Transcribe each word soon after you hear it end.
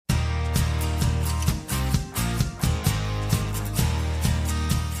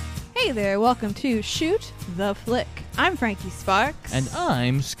Hey there, welcome to Shoot the Flick. I'm Frankie Sparks. And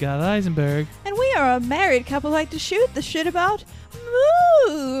I'm Scott Eisenberg. And we are a married couple who like to shoot the shit about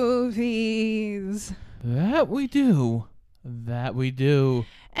movies. That we do.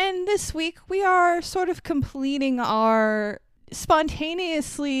 And this week we are sort of completing our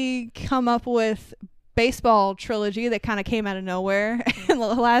spontaneously come up with baseball trilogy that kind of came out of nowhere. And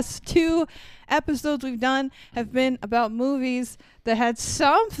the last two episodes we've done have been about movies that had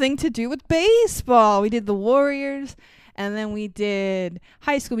something to do with baseball. We did The Warriors, and then we did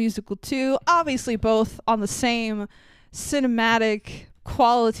High School Musical 2, obviously both on the same cinematic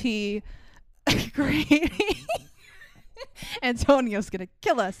quality grading. Antonio's gonna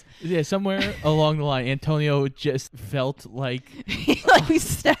kill us. Yeah, somewhere along the line, Antonio just felt like like we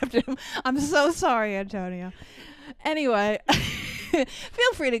stabbed him. I'm so sorry, Antonio. Anyway,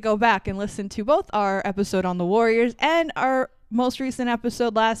 feel free to go back and listen to both our episode on the Warriors and our most recent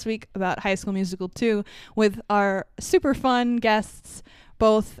episode last week about High School Musical 2 with our super fun guests,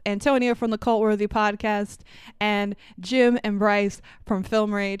 both Antonio from the Cultworthy podcast and Jim and Bryce from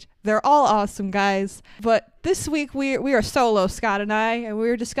Film Rage. They're all awesome guys. But this week we are solo, Scott and I, and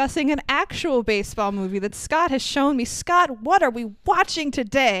we're discussing an actual baseball movie that Scott has shown me. Scott, what are we watching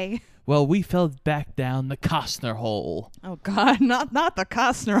today? Well, we fell back down the Costner hole. Oh God, not the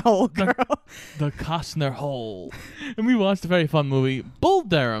Costner hole, girl. The Costner hole. And we watched a very fun movie, Bull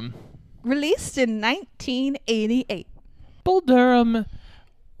Durham. Released in 1988. Bull Durham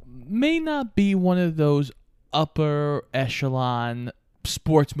may not be one of those upper echelon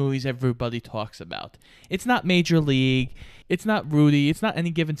sports movies everybody talks about. It's not Major League. It's not Rudy. It's not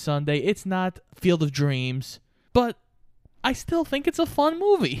Any Given Sunday. It's not Field of Dreams. But I still think it's a fun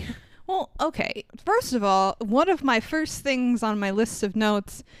movie. Well, okay. First of all, one of my first things on my list of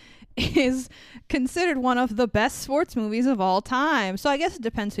notes is considered one of the best sports movies of all time. So I guess it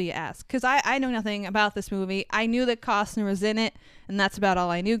depends who you ask, because I know nothing about this movie. I knew that Costner was in it, and that's about all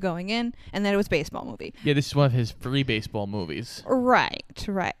I knew going in, and that it was a baseball movie. Yeah, this is one of his three baseball movies. Right.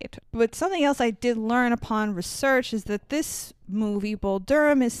 But something else I did learn upon research is that this movie, Bull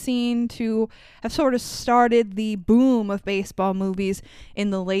Durham, is seen to have sort of started the boom of baseball movies in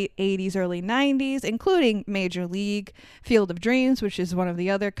the late 80s, early 90s, including Major League, Field of Dreams, which is one of the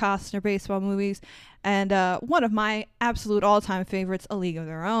other Costner baseball movies, and one of my absolute all-time favorites, A League of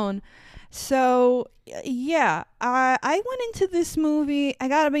Their Own. So, yeah, I went into this movie, I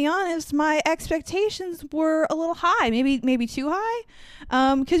gotta be honest, my expectations were a little high, maybe too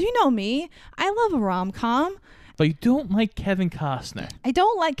high, because you know me, I love a rom-com. But you don't like Kevin Costner. I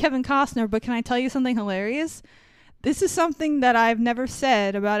don't like Kevin Costner, but can I tell you something hilarious? This is something that I've never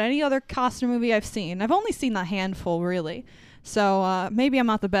said about any other Costner movie I've seen. I've only seen a handful, really. So maybe I'm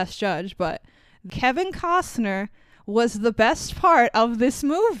not the best judge, but Kevin Costner was the best part of this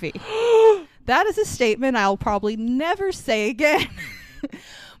movie. That is a statement I'll probably never say again.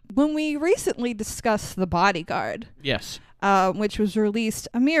 When we recently discussed The Bodyguard, Yes. which was released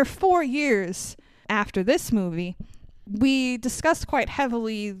a mere 4 years after this movie, we discussed quite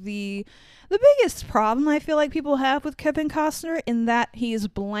heavily the biggest problem I feel like people have with Kevin Costner, in that he is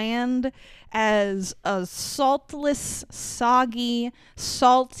bland as a saltless, soggy,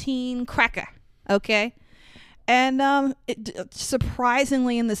 saltine cracker. Okay? And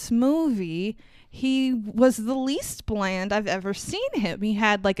surprisingly, in this movie, he was the least bland I've ever seen him. He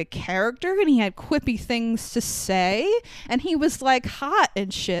had like a character, and he had quippy things to say, and he was like hot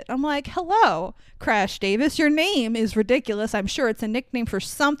and shit. I'm like, hello, Crash Davis, your name is ridiculous. I'm sure it's a nickname for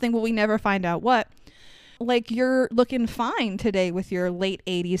something, but we never find out what. Like, you're looking fine today with your late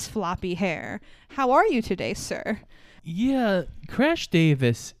 80s floppy hair. How are you today, sir? Yeah, Crash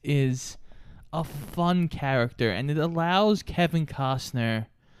Davis is a fun character, and it allows Kevin Costner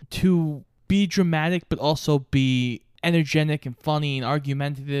to be dramatic but also be energetic and funny and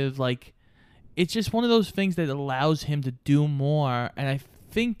argumentative. Like, it's just one of those things that allows him to do more, and I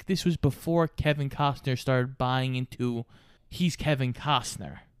think this was before Kevin Costner started buying into he's Kevin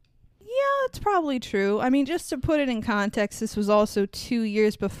Costner. Yeah, it's probably true. I mean, just to put it in context, this was also 2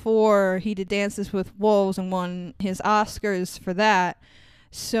 years before he did Dances with Wolves and won his Oscars for that.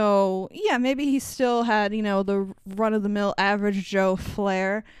 So, yeah, maybe he still had, the run-of-the-mill average Joe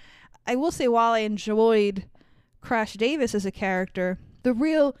flair. I will say, while I enjoyed Crash Davis as a character, the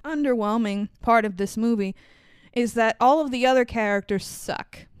real underwhelming part of this movie is that all of the other characters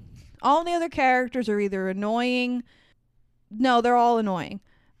suck. All the other characters are either annoying. No, they're all annoying.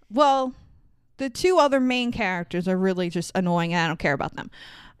 Well, the two other main characters are really just annoying, and I don't care about them.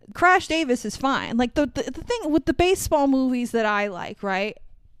 Crash Davis is fine. Like, the thing with the baseball movies that I like, right?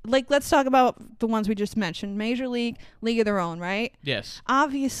 like, let's talk about the ones we just mentioned. Major League, League of Their Own, right? Yes.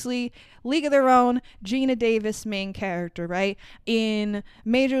 Obviously, League of Their Own, Gina Davis, main character, right? In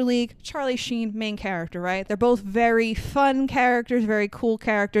Major League, Charlie Sheen, main character, right? They're both very fun characters, very cool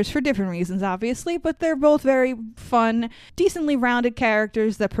characters for different reasons, obviously, but they're both very fun, decently rounded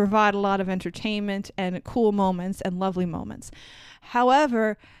characters that provide a lot of entertainment and cool moments and lovely moments.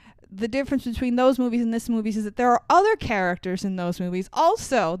 However, the difference between those movies and this movie is that there are other characters in those movies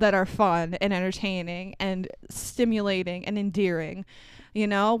also that are fun and entertaining and stimulating and endearing. You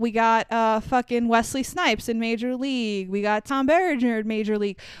know, we got fucking Wesley Snipes in Major League. We got Tom Berenger in Major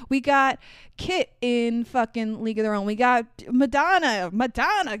League. We got Kit in fucking League of Their Own. We got Madonna,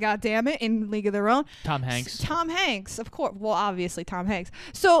 goddammit, in League of Their Own. Tom Hanks, of course. Well, obviously Tom Hanks.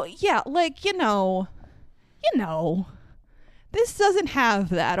 So yeah, like, you know. This doesn't have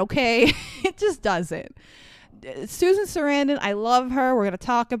that, okay? It just doesn't. Susan Sarandon, I love her. We're going to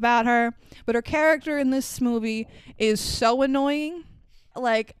talk about her. But her character in this movie is so annoying.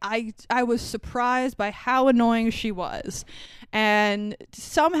 Like, I was surprised by how annoying she was. And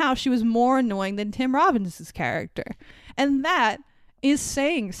somehow she was more annoying than Tim Robbins' character. And that is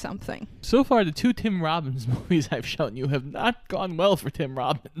saying something. So far, the 2 Tim Robbins movies I've shown you have not gone well for Tim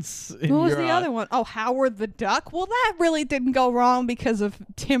Robbins. What was the other one? Oh, Howard the Duck. Well, that really didn't go wrong because of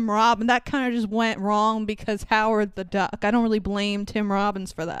Tim Robbins. That kind of just went wrong because Howard the Duck. I don't really blame Tim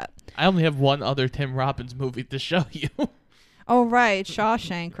Robbins for that. I only have one other Tim Robbins movie to show you. Oh, right.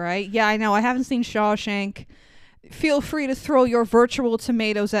 Shawshank, right? Yeah, I know. I haven't seen Shawshank. Feel free to throw your virtual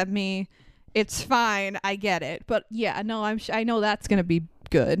tomatoes at me. It's fine. I get it. But yeah, no, I know that's going to be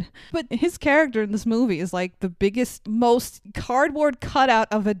good. But his character in this movie is like the biggest, most cardboard cutout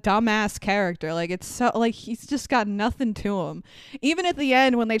of a dumbass character. Like, it's so, like, he's just got nothing to him. Even at the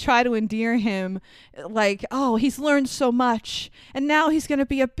end when they try to endear him, like, oh, he's learned so much and now he's going to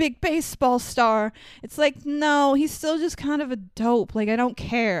be a big baseball star. It's like, no, he's still just kind of a dope. Like, I don't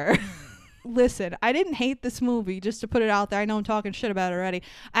care. Listen, I didn't hate this movie, just to put it out there. I know I'm talking shit about it already.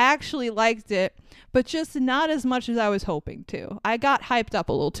 I actually liked it, but just not as much as I was hoping to. I got hyped up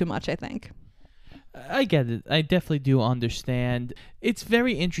a little too much, I think. I get it. I definitely do understand. It's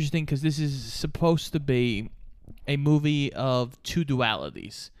very interesting because this is supposed to be a movie of 2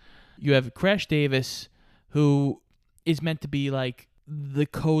 dualities. You have Crash Davis, who is meant to be like the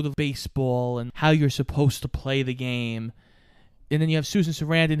code of baseball and how you're supposed to play the game. And then you have Susan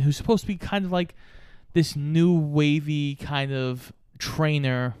Sarandon, who's supposed to be kind of like this new wavy kind of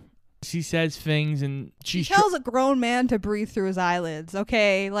trainer. She says things and she tells a grown man to breathe through his eyelids.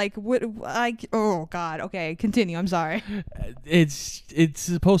 Okay, like what? Oh God. Okay, continue. I'm sorry. It's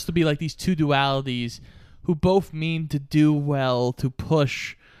supposed to be like these 2 dualities who both mean to do well, to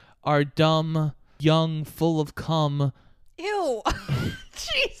push our dumb, young, full of cum. Ew.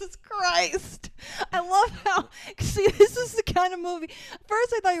 Jesus Christ. I love how, see, this is the kind of movie,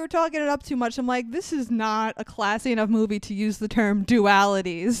 first I thought you were talking it up too much. I'm like, this is not a classy enough movie to use the term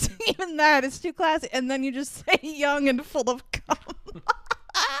dualities. Even that is too classy. And then you just say young and full of cum.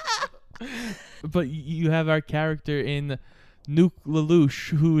 But you have our character in Nuke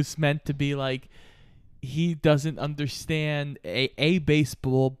Lelouch, who's meant to be like, he doesn't understand A,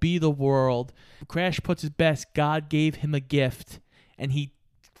 baseball, B, the world. Crash puts his best. God gave him a gift, and he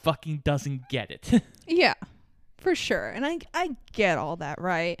fucking doesn't get it. Yeah, for sure. And I get all that,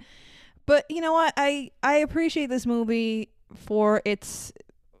 right? But you know what? I appreciate this movie for its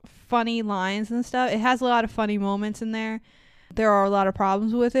funny lines and stuff. It has a lot of funny moments in there. There are a lot of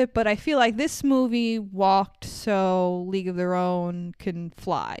problems with it, but I feel like this movie walked so League of Their Own can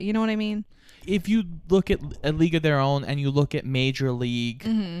fly. You know what I mean? If you look at A League of Their Own and you look at Major League,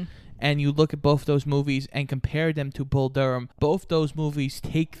 and you look at both those movies and compare them to Bull Durham, both those movies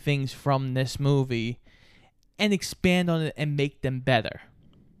take things from this movie and expand on it and make them better.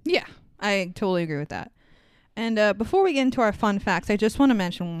 Yeah, I totally agree with that. And before we get into our fun facts, I just want to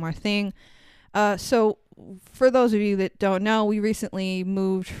mention one more thing. So for those of you that don't know, we recently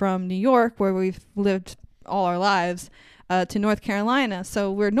moved from New York, where we've lived all our lives, to North Carolina.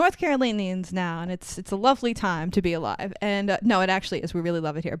 So we're North Carolinians now, and it's a lovely time to be alive. And no, it actually is. We really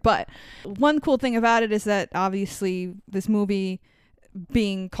love it here. But one cool thing about it is that obviously this movie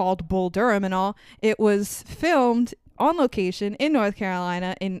being called Bull Durham and all, it was filmed on location in North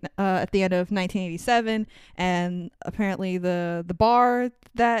Carolina in at the end of 1987. And apparently the bar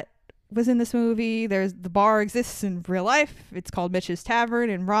that was in this movie, the bar exists in real life. It's called Mitch's Tavern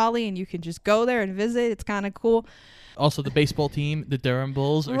in Raleigh, and you can just go there and visit. It's kind of cool. Also, the baseball team, the Durham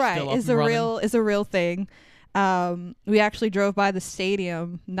Bulls, are still up and running. Is a real thing. We actually drove by the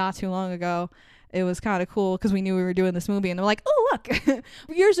stadium not too long ago, it was kind of cool because we knew we were doing this movie, and they're like, oh, look.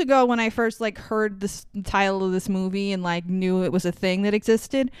 Years ago when I first like heard this title of this movie and like knew it was a thing that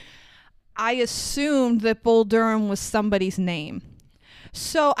existed, I assumed that Bull Durham was somebody's name.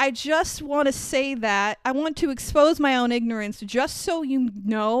 So I just want to say that I want to expose my own ignorance, just so you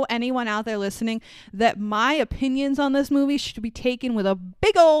know, anyone out there listening, that my opinions on this movie should be taken with a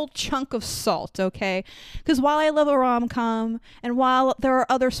big old chunk of salt, okay? Because while I love a rom-com, and while there are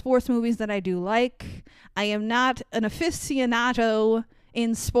other sports movies that I do like, I am not an aficionado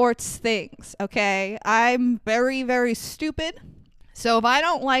in sports things, okay? I'm very, very stupid. So if I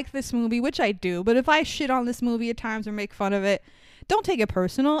don't like this movie, which I do, but if I shit on this movie at times or make fun of it, don't take it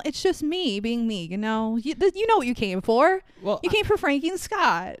personal. It's just me being me, you know? You know what you came for. Well, you came for Frankie and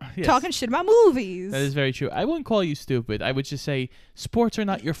Scott, yes. talking shit about movies. That is very true. I wouldn't call you stupid. I would just say sports are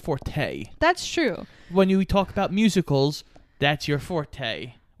not your forte. That's true. When you talk about musicals, that's your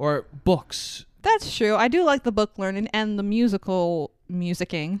forte. Or books. That's true. I do like the book learning and the musical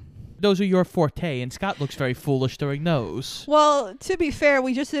musicking. Those are your forte, and Scott looks very foolish during those. Well, to be fair,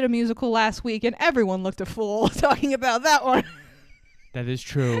 we just did a musical last week, and everyone looked a fool talking about that one. That is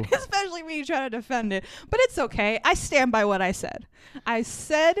true. Especially when you try to defend it. But it's okay. I stand by what I said. I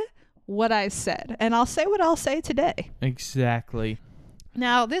said what I said. And I'll say what I'll say today. Exactly.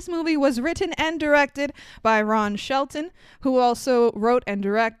 Now, this movie was written and directed by Ron Shelton, who also wrote and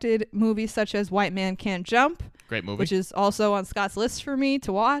directed movies such as White Man Can't Jump. Great movie. Which is also on Scott's list for me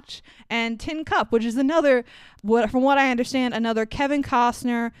to watch. And Tin Cup, which is another, from what I understand, another Kevin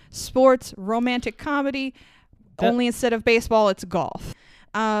Costner sports romantic comedy. Only instead of baseball, it's golf.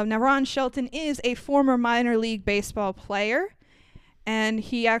 Now, Ron Shelton is a former minor league baseball player, and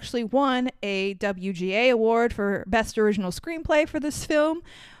he actually won a WGA award for Best Original Screenplay for this film,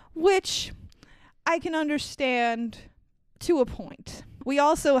 which I can understand to a point. We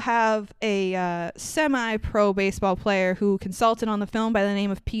also have a semi-pro baseball player who consulted on the film by the name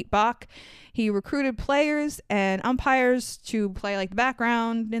of Pete Bach. He recruited players and umpires to play like the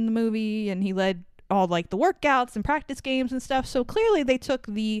background in the movie, and he led all like the workouts and practice games and stuff. So clearly they took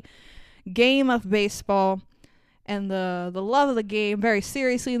the game of baseball and the love of the game very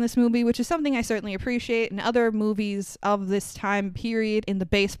seriously in this movie, which is something I certainly appreciate. And other movies of this time period in the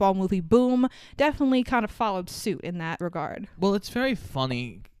baseball movie boom definitely kind of followed suit in that regard. Well, it's very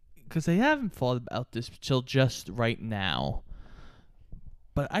funny because I haven't thought about this till just right now.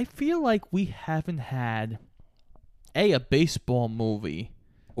 But I feel like we haven't had a baseball movie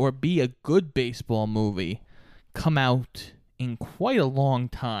or B, a good baseball movie come out in quite a long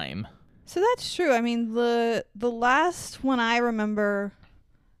time. So that's true. I mean, the last one I remember,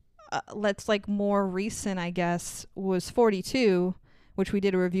 that's like more recent, I guess, was 42, which we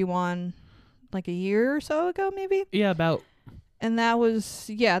did a review on like a year or so ago, maybe? Yeah, about. And that was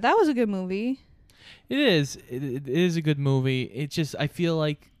a good movie. It is. It is a good movie. It just, I feel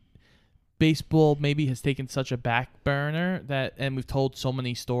like baseball maybe has taken such a back burner and we've told so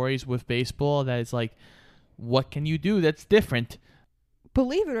many stories with baseball that it's like, what can you do that's different?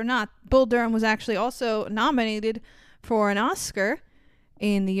 Believe it or not, Bull Durham was actually also nominated for an Oscar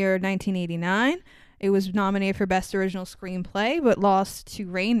in the year 1989. It was nominated for Best Original Screenplay, but lost to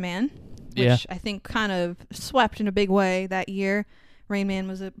Rain Man, which I think kind of swept in a big way that year. Rain Man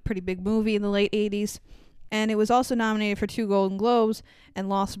was a pretty big movie in the late 80s. And it was also nominated for 2 Golden Globes and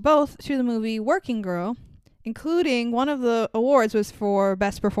lost both to the movie Working Girl, including one of the awards was for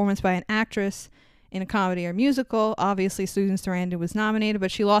Best Performance by an Actress in a Comedy or Musical. Obviously, Susan Sarandon was nominated,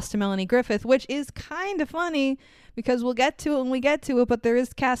 but she lost to Melanie Griffith, which is kind of funny because we'll get to it when we get to it, but there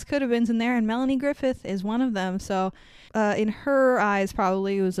is cast could-have-beens in there, and Melanie Griffith is one of them. So in her eyes,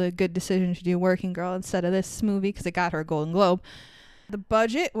 probably it was a good decision to do Working Girl instead of this movie because it got her a Golden Globe. The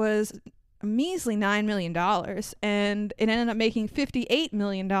budget was a measly $9 million, and it ended up making $58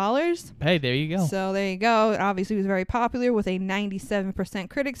 million. Hey, there you go. So there you go. It obviously was very popular with a 97%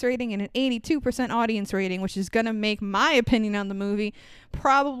 critics rating and an 82% audience rating, which is going to make my opinion on the movie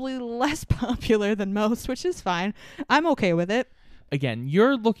probably less popular than most, which is fine. I'm okay with it. Again,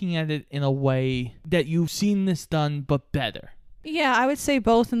 you're looking at it in a way that you've seen this done, but better. Yeah, I would say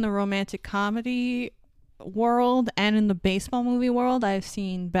both in the romantic comedy world and in the baseball movie world, I've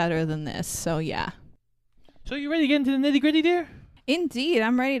seen better than this. So yeah. So you ready to get into the nitty-gritty, dear? Indeed,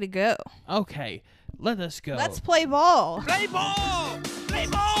 I'm ready to go. Okay, let us go. Let's play ball. Play ball! Play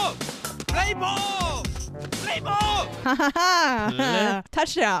ball! Play ball! Play ball! Ha ha ha!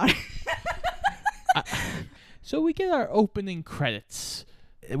 Touchdown. So we get our opening credits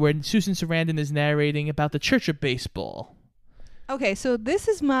where Susan Sarandon is narrating about the Church of Baseball. Okay, so this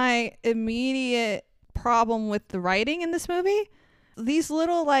is my immediate problem with the writing in this movie. These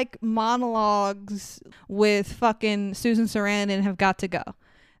little like monologues with fucking Susan Sarandon have got to go.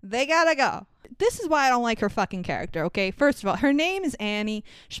 They gotta go. This is why I don't like her fucking character, okay? First of all, her name is Annie.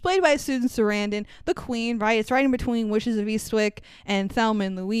 She's played by Susan Sarandon, the queen, right? It's right in between Wishes of Eastwick and Thelma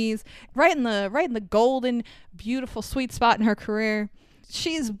and Louise. Right in the golden, beautiful, sweet spot in her career.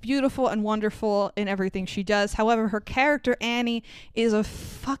 She's beautiful and wonderful in everything she does. However, her character, Annie, is a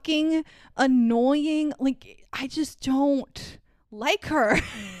fucking annoying, like, I just don't like her.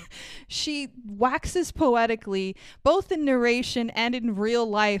 She waxes poetically, both in narration and in real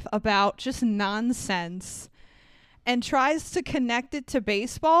life, about just nonsense and tries to connect it to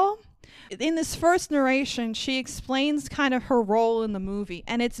baseball. In this first narration, she explains kind of her role in the movie,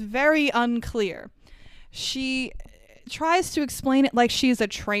 and it's very unclear. She tries to explain it like she's a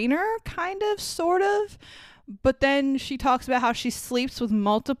trainer, kind of, sort of, but then she talks about how she sleeps with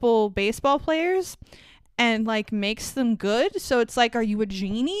multiple baseball players and like makes them good. So it's like, are you a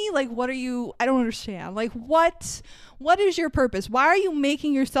genie? Like, what are you? I don't understand. Like, what is your purpose? Why are you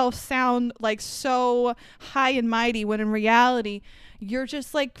making yourself sound like so high and mighty when in reality you're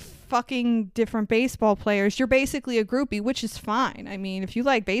just like fucking different baseball players? You're basically a groupie, which is fine. I mean, if you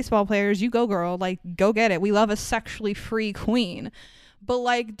like baseball players, you go, girl. Like, go get it. We love a sexually free queen. But,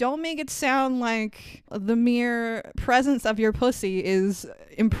 like, don't make it sound like the mere presence of your pussy is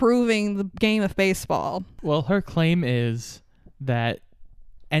improving the game of baseball. Well, her claim is that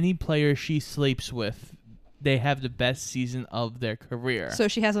any player she sleeps with, they have the best season of their career. So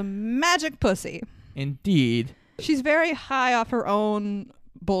she has a magic pussy. Indeed. She's very high off her own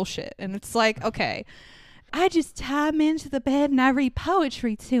bullshit. And it's like, okay, I just tie them into the bed and I read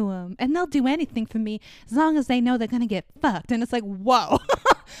poetry to them. And they'll do anything for me as long as they know they're going to get fucked. And it's like, whoa,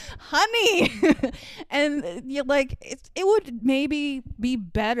 honey. And you're like, it would maybe be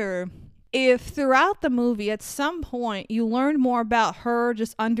better if throughout the movie at some point you learned more about her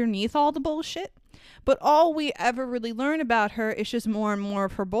just underneath all the bullshit. But all we ever really learn about her is just more and more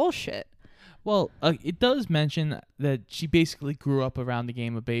of her bullshit. Well, it does mention that she basically grew up around the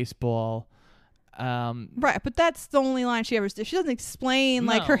game of baseball. Right, but that's the only line she ever did. She doesn't explain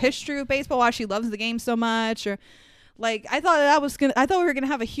like her history with baseball, why she loves the game so much, or like I thought we were gonna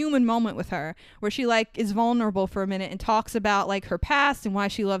have a human moment with her where she like is vulnerable for a minute and talks about like her past and why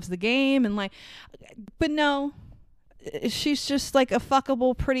she loves the game and like, but no, she's just like a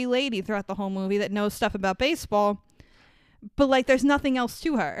fuckable pretty lady throughout the whole movie that knows stuff about baseball, but like there's nothing else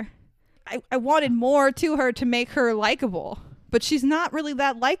to her. I wanted more to her to make her likable, but she's not really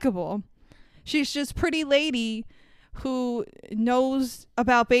that likable. She's just pretty lady who knows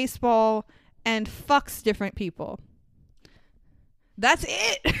about baseball and fucks different people. That's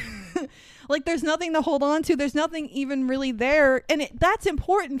it. Like, there's nothing to hold on to. There's nothing even really there. And that's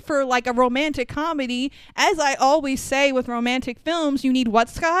important for, like, a romantic comedy. As I always say with romantic films, you need what,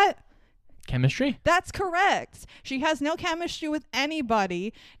 Scott? Chemistry? That's correct. She has no chemistry with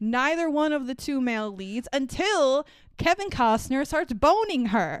anybody, neither one of the two male leads, until Kevin Costner starts boning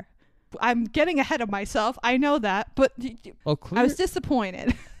her. I'm getting ahead of myself. I know that, but I was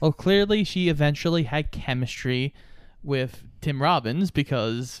disappointed. Well, clearly she eventually had chemistry with Tim Robbins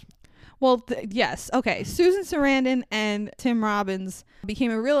because... Well, yes. Okay. Susan Sarandon and Tim Robbins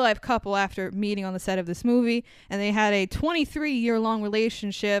became a real-life couple after meeting on the set of this movie, and they had a 23-year-long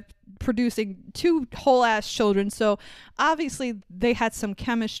relationship producing 2 whole-ass children, so obviously they had some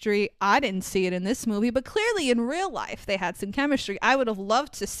chemistry. I didn't see it in this movie, but clearly in real life they had some chemistry. I would have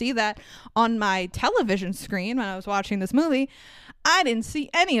loved to see that on my television screen when I was watching this movie. I didn't see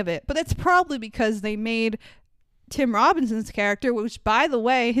any of it, but it's probably because they made Tim Robinson's character, which, by the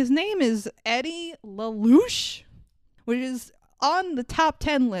way, his name is Eddie LaLouche, which is on the top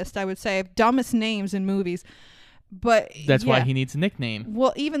 10 list, I would say, of dumbest names in movies. But that's why he needs a nickname.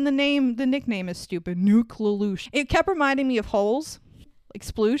 Well, even the nickname is stupid. Nuke LaLouche. It kept reminding me of Holes, like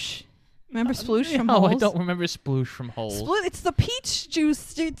Sploosh. Remember Sploosh from Holes? No, I don't remember Sploosh from Holes. It's the peach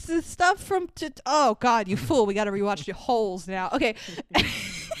juice. It's the stuff from... Oh, God, you fool. We got to rewatch your Holes now. Okay.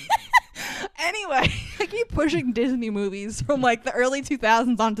 Anyway, I keep pushing Disney movies from like the early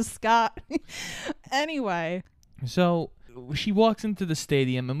 2000s onto Scott. Anyway. So she walks into the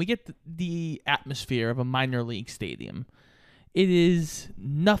stadium and we get the atmosphere of a minor league stadium. It is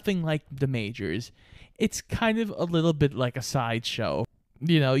nothing like the majors. It's kind of a little bit like a sideshow.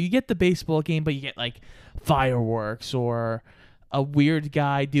 You know, you get the baseball game, but you get like fireworks or a weird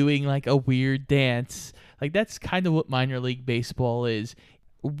guy doing like a weird dance. Like that's kind of what minor league baseball is.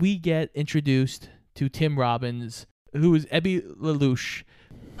 We get introduced to Tim Robbins, who is Eddie LaLouche.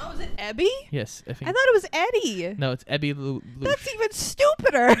 Oh, is it Ebby? Yes, I think. I thought it was Eddie. No, it's Eddie LaLouche. That's even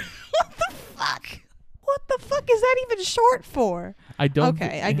stupider. What the fuck? What the fuck is that even short for? I don't.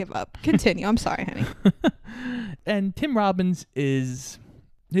 Okay, I give up. Continue. I'm sorry, honey. And Tim Robbins is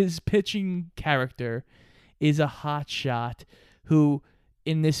his pitching character is a hotshot who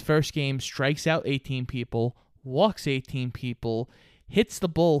in this first game strikes out 18 people, walks 18 people, hits the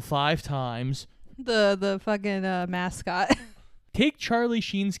bull 5 times. The fucking mascot. Take Charlie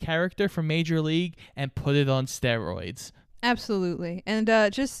Sheen's character from Major League and put it on steroids. Absolutely. And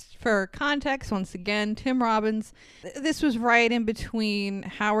just for context, once again, Tim Robbins, this was right in between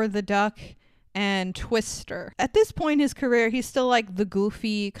Howard the Duck and Twister. At this point in his career, he's still like the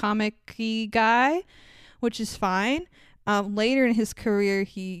goofy, comic-y guy, which is fine. Later in his career,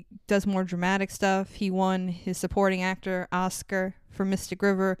 he does more dramatic stuff. He won his supporting actor Oscar for Mystic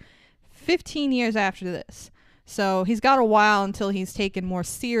River 15 years after this. So he's got a while until he's taken more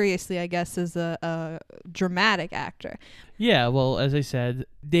seriously, I guess, as a dramatic actor. Yeah, well, as I said,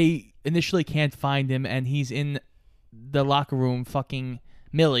 they initially can't find him, and he's in the locker room fucking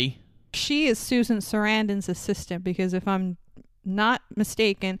Millie. She is Susan Sarandon's assistant because if I'm not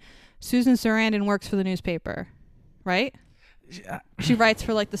mistaken, Susan Sarandon works for the newspaper, right? She writes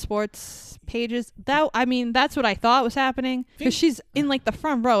for like the sports pages. That's what I thought was happening because she's in like the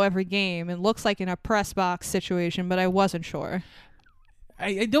front row every game and looks like in a press box situation, but I wasn't sure.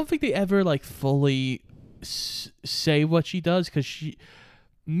 I don't think they ever like fully say what she does because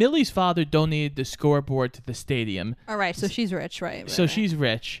Millie's father donated the scoreboard to the stadium. All right, so she's rich, right? So right. she's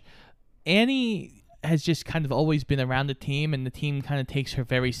rich. Annie has just kind of always been around the team, and the team kind of takes her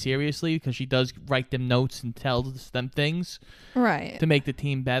very seriously because she does write them notes and tells them things right to make the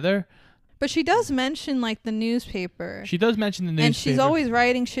team better. But she does mention like the newspaper. She does mention the newspaper. And she's always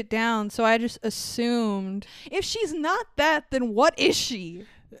writing shit down, so I just assumed if she's not that, then what is she?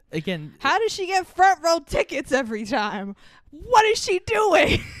 Again, how does she get front row tickets every time? What is she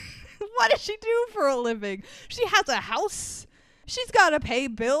doing? What does she do for a living? She has a house. She's got to pay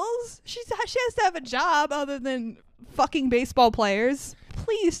bills. She has to have a job other than fucking baseball players.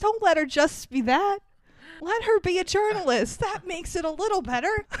 Please don't let her just be that. Let her be a journalist. That makes it a little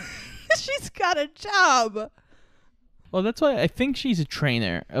better. She's got a job. Well, that's why I think she's a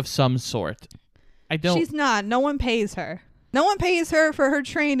trainer of some sort. She's not. No one pays her. No one pays her for her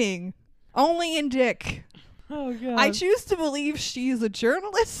training. Only in dick. Oh, God. I choose to believe she's a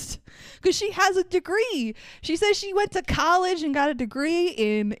journalist because she has a degree. She says she went to college and got a degree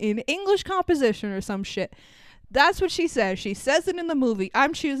in English composition or some shit. That's what she says. She says it in the movie.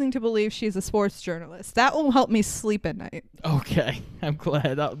 I'm choosing to believe she's a sports journalist. That will help me sleep at night. Okay. I'm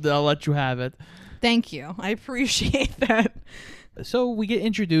glad. I'll let you have it. Thank you. I appreciate that. So we get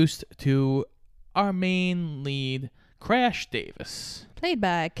introduced to our main lead, Crash Davis. Played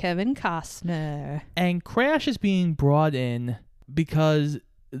by Kevin Costner. And Crash is being brought in because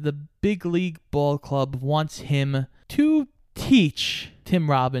the Big League Ball Club wants him to teach Tim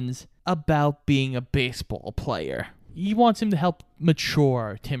Robbins about being a baseball player. He wants him to help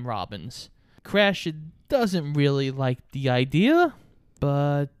mature Tim Robbins. Crash doesn't really like the idea,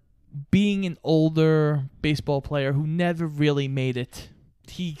 but being an older baseball player who never really made it,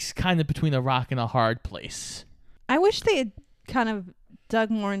 he's kind of between a rock and a hard place. I wish they had kind of dug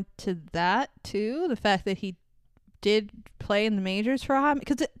more into that too, the fact that he did play in the majors for a hot minute.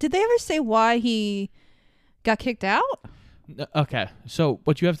 Because did they ever say why he got kicked out? Okay, so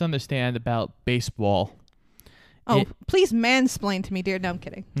what you have to understand about baseball... Please mansplain to me, dear. No, I'm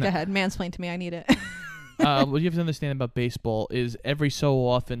kidding. No. Go ahead, mansplain to me. I need it. What you have to understand about baseball is every so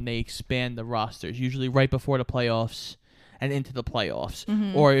often they expand the rosters, usually right before the playoffs and into the playoffs.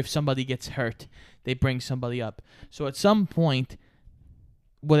 Mm-hmm. Or if somebody gets hurt, they bring somebody up. So at some point,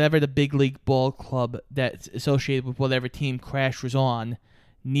 whatever the Big League Ball Club that's associated with whatever team Crash was on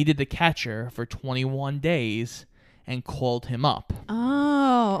needed the catcher for 21 days and called him up.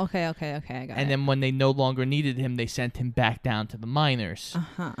 Oh, okay, I got it. And then when they no longer needed him, they sent him back down to the minors.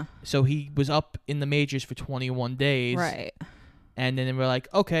 Uh-huh. So he was up in the majors for 21 days. Right. And then we're like,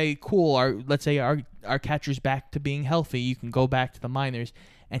 okay, cool. Let's say our catcher's back to being healthy. You can go back to the minors.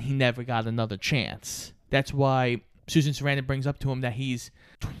 And he never got another chance. That's why Susan Sarandon brings up to him that he's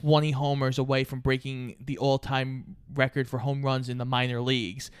 20 homers away from breaking the all-time record for home runs in the minor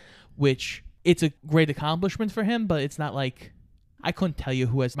leagues, which it's a great accomplishment for him, but it's not like I couldn't tell you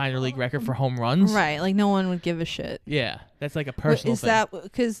who has minor league record for home runs. Right, like no one would give a shit. Yeah, that's like a personal thing. Is that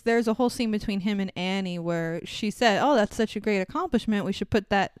because there's a whole scene between him and Annie where she said, "Oh, that's such a great accomplishment. We should put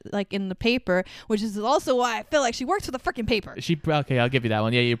that like in the paper," which is also why I feel like she works for the freaking paper. Okay, I'll give you that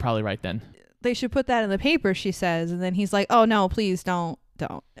one. Yeah, you're probably right then. They should put that in the paper, she says, and then he's like, "Oh no, please don't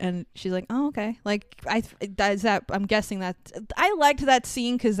don't. And she's like, oh, okay. Like, I'm guessing that I liked that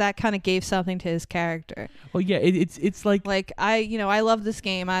scene because that kind of gave something to his character. Well, yeah, it's like I love this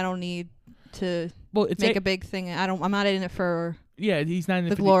game. I don't need to make a big thing. I'm not in it for he's not in it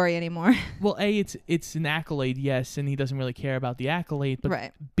the for glory anymore. Well, it's an accolade, yes, and he doesn't really care about the accolade, but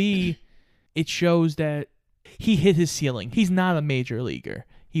right. B, it shows that he hit his ceiling. He's not a major leaguer.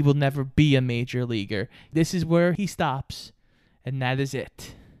 He will never be a major leaguer. This is where he stops, and that is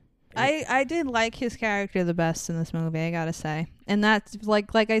it. I did like his character the best in this movie, I gotta say. And that's,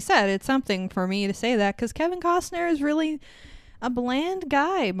 like I said, it's something for me to say that, because Kevin Costner is really a bland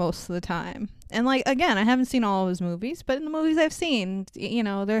guy most of the time. And, like, again, I haven't seen all of his movies, but in the movies I've seen,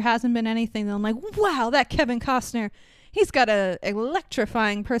 there hasn't been anything that I'm like, wow, that Kevin Costner, he's got a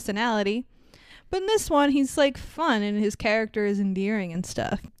electrifying personality. But in this one, he's, like, fun, and his character is endearing and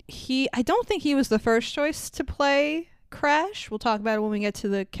stuff. I don't think he was the first choice to play Crash. We'll talk about it when we get to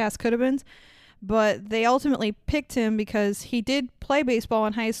the cast could-have-beens. But they ultimately picked him because he did play baseball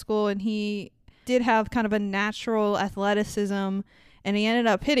in high school, and he did have kind of a natural athleticism, and he ended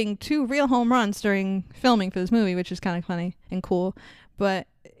up hitting 2 real home runs during filming for this movie, which is kind of funny and cool. But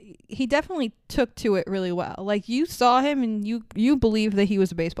he definitely took to it really well. Like, you saw him, and you believe that he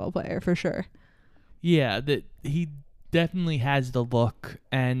was a baseball player, for sure. Yeah, that he definitely has the look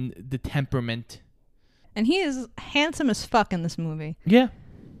and the temperament. And he is handsome as fuck in this movie. Yeah.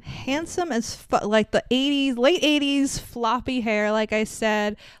 Handsome as fuck. Like the late 80s floppy hair, like I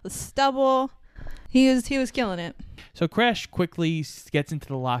said, the stubble. He was killing it. So Crash quickly gets into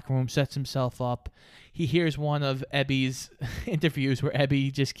the locker room, sets himself up. He hears one of Ebby's interviews where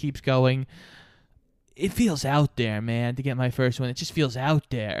Ebby just keeps going, it feels out there, man, to get my first one. It just feels out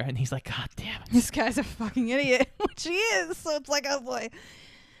there. And he's like, God damn it. This guy's a fucking idiot, which he is. So it's like, oh boy.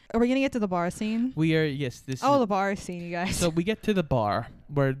 Are we going to get to the bar scene? We are, yes. The bar scene, you guys. So we get to the bar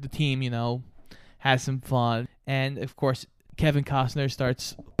where the team, has some fun. And, of course, Kevin Costner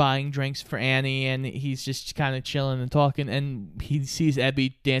starts buying drinks for Annie, and he's just kind of chilling and talking, and he sees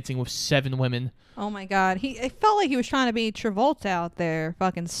Ebby dancing with 7 women. Oh, my God. It felt like he was trying to be Travolta out there,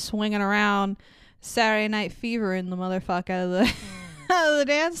 fucking swinging around Saturday Night Fever in the motherfucker out of the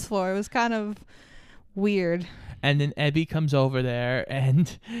dance floor. It was kind of weird. And then Ebby comes over there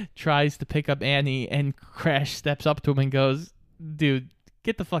and tries to pick up Annie, and Crash steps up to him and goes, dude,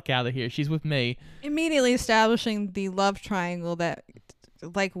 get the fuck out of here. She's with me. Immediately establishing the love triangle that,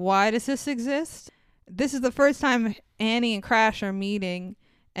 like, why does this exist? This is the first time Annie and Crash are meeting,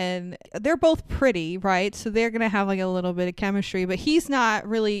 and they're both pretty, right? So they're going to have, like, a little bit of chemistry, but he's not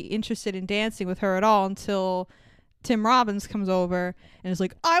really interested in dancing with her at all until Tim Robbins comes over and is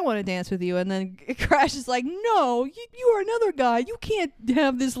like, I want to dance with you. And then Crash is like, no, you are another guy. You can't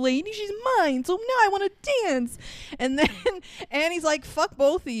have this lady. She's mine. So now I want to dance. And then Annie's like, fuck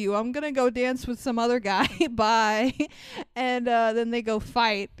both of you. I'm going to go dance with some other guy. Bye. And then they go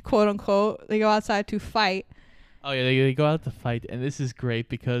fight, quote unquote. They go outside to fight. Oh, yeah, they go out to fight. And this is great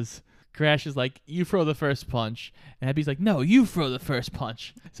because Crash is like, you throw the first punch. And Abby's like, no, you throw the first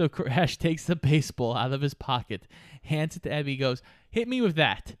punch. So Crash takes the baseball out of his pocket, hands it to Abby, goes, hit me with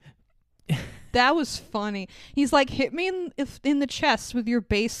that. That was funny. He's like, hit me in the chest with your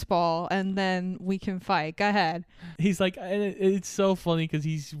baseball, and then we can fight. Go ahead. He's like, it's so funny because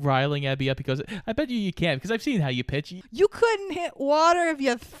he's riling Abby up. He goes, I bet you can, because I've seen how you pitch. You couldn't hit water if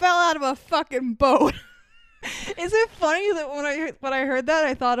you fell out of a fucking boat. Is it funny that when I heard that,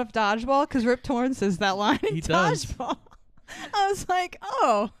 I thought of Dodgeball, because Rip Torn says that line in Dodgeball. I was like,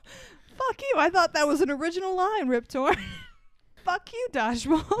 oh, fuck you. I thought that was an original line, Rip Torn. Fuck you,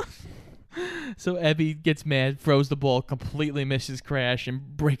 Dodgeball. So Abby gets mad, throws the ball, completely misses Crash,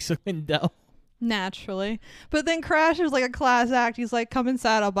 and breaks a window. Naturally. But then Crash is like a class act. He's like, come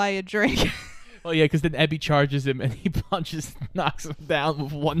inside, I'll buy you a drink. Well, yeah, because then Abby charges him, and he knocks him down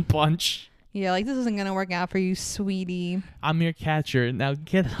with one punch. Yeah, like, this isn't going to work out for you, sweetie. I'm your catcher. Now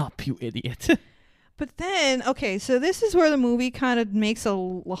get up, you idiot. But then, okay, so this is where the movie kind of makes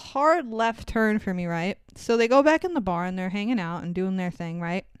a hard left turn for me, right? So they go back in the bar, and they're hanging out and doing their thing,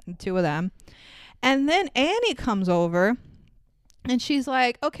 right? The 2 of them. And then Annie comes over, and she's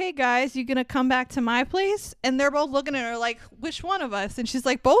like, okay, guys, you going to come back to my place? And they're both looking at her like, which one of us? And she's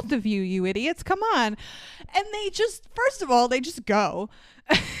like, both of you, you idiots, come on. And they just, first of all, they just go.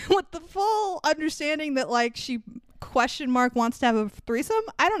 With the full understanding that, like, she wants to have a threesome.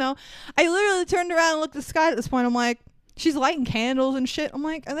 I don't know. I literally turned around and looked at the sky at this point. I'm like, she's lighting candles and shit. I'm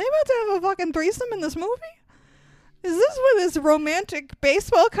like, are they about to have a fucking threesome in this movie? Is this where this romantic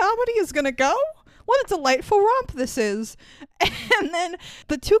baseball comedy is gonna go? What a delightful romp this is. And then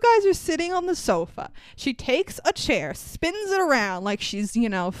the two guys are sitting on the sofa. She takes a chair, spins it around like she's,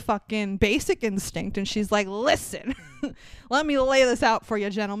 fucking Basic Instinct. And she's like, listen, let me lay this out for you,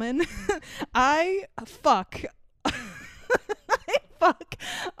 gentlemen. I fuck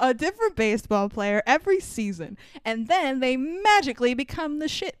a different baseball player every season, and then they magically become the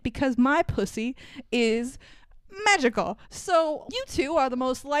shit because my pussy is magical. So you two are the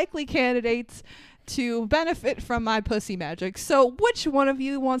most likely candidates to benefit from my pussy magic. So which one of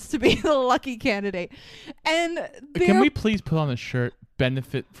you wants to be the lucky candidate? And can we please put on a shirt,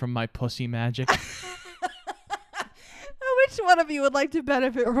 benefit from my pussy magic? Which one of you would like to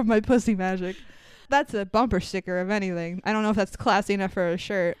benefit from my pussy magic? That's a bumper sticker of anything. I don't know if that's classy enough for a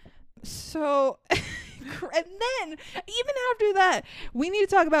shirt. So, and then, even after that, we need to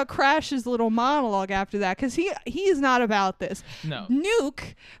talk about Crash's little monologue after that, because he is not about this. No.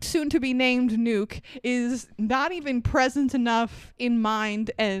 Nuke, soon to be named Nuke, is not even present enough in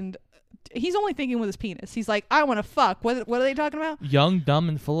mind, and he's only thinking with his penis. He's like, I want to fuck. What are they talking about? Young, dumb,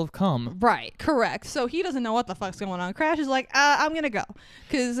 and full of cum. Right, correct. So he doesn't know what the fuck's going on. Crash is like, I'm gonna go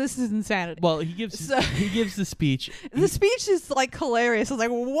because this is insanity. Well, he gives the speech. The speech is like hilarious. I was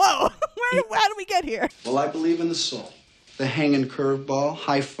like, whoa, how did we get here? Well, I believe in the soul, the hanging curveball,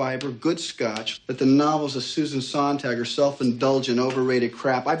 high fiber, good scotch, that the novels of Susan Sontag are self-indulgent, overrated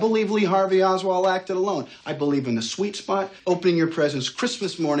crap. I believe Lee Harvey Oswald acted alone. I believe in the sweet spot, opening your presents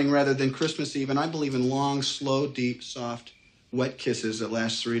Christmas morning rather than Christmas Eve, and I believe in long, slow, deep, soft, wet kisses that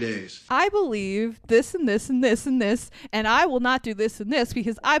last 3 days. I believe this and this and this and this, and I will not do this and this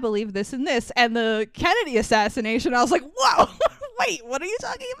because I believe this and this. And the Kennedy assassination, I was like, whoa, wait, what are you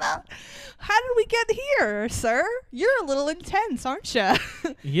talking about? How did we get here, sir? You're a little intense, aren't you?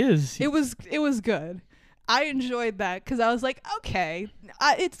 He is. It was good. I enjoyed that because I was like, okay.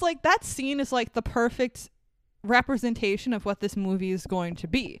 It's like that scene is like the perfect representation of what this movie is going to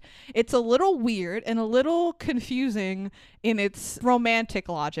be. It's a little weird and a little confusing in its romantic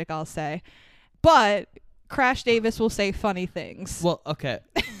logic, I'll say. But Crash Davis will say funny things. Well, okay.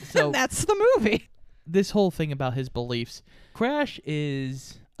 So and that's the movie. This whole thing about his beliefs. Crash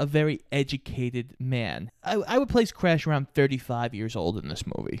is a very educated man. I would place Crash around 35 years old in this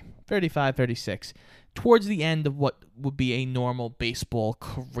movie. 35, 36. Towards the end of what would be a normal baseball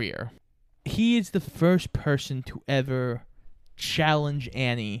career. He is the first person to ever challenge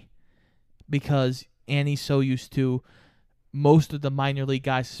Annie because Annie's so used to most of the minor league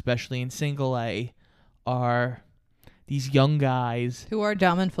guys, especially in single A, are these young guys who are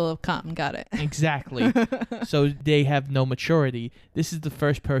dumb and full of cum. Got it. Exactly. So they have no maturity. This is the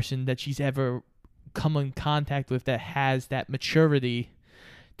first person that she's ever come in contact with that has that maturity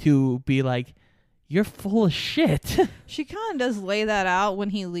to be like, you're full of shit. She kind of does lay that out when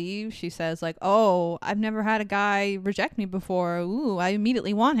he leaves. She says like, oh, I've never had a guy reject me before. Ooh, I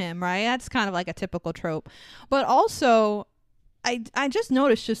immediately want him, right? That's kind of like a typical trope. But also, I just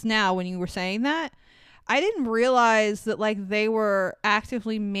noticed just now when you were saying that, I didn't realize that like they were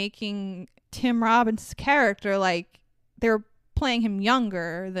actively making Tim Robbins' character like they're playing him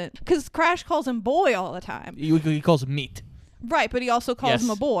younger than, because Crash calls him boy all the time. He calls him meat. Right, but he also calls Yes. him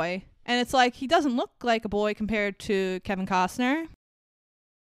a boy. And it's like he doesn't look like a boy compared to Kevin Costner.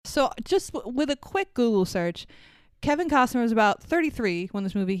 So just with a quick Google search, Kevin Costner was about 33 when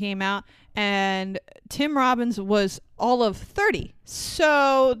this movie came out, and Tim Robbins was all of 30.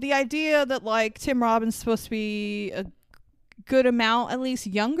 So the idea that like Tim Robbins is supposed to be a good amount, at least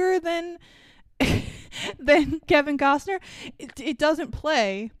younger than than Kevin Costner, it doesn't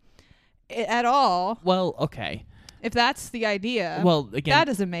play at all. Well, okay. If that's the idea, Well, again, that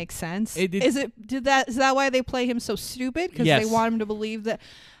doesn't make sense. Is that why they play him so stupid? Because Yes. they want him to believe that.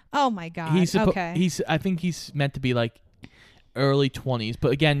 Oh my god. Okay. I think he's meant to be like early 20s,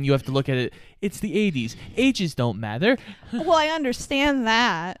 but again, you have to look at it. It's the 80s. Ages don't matter. Well, I understand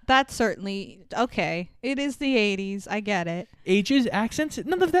that. That's certainly okay. It is the 80s. I get it. Ages, accents,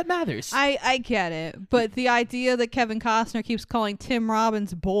 none of that matters. I get it. But the idea that Kevin Costner keeps calling Tim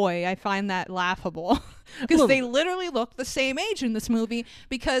Robbins boy, I find that laughable. Because Well- they literally look the same age in this movie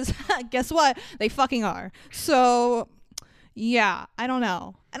because guess what? They fucking are. So, yeah, I don't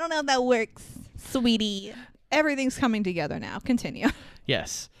know. I don't know if that works, sweetie. Everything's coming together now. Continue.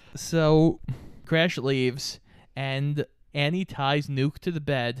 Yes. So Crash leaves, and Annie ties Nuke to the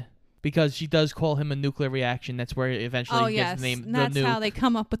bed because she does call him a nuclear reaction. That's where it eventually gets the name. And that's the Nuke. how they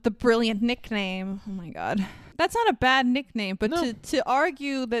come up with the brilliant nickname. Oh my god. That's not a bad nickname, but No. to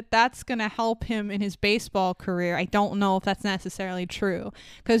argue that that's going to help him in his baseball career, I don't know if that's necessarily true.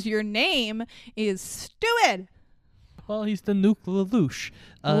 Because your name is stupid. Well, he's the Nuke Lelouch.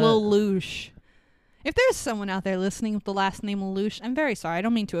 Lelouch. If there's someone out there listening with the last name Lelouch, I'm very sorry. I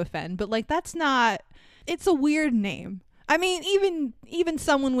don't mean to offend, but like that's not. It's a weird name. I mean, even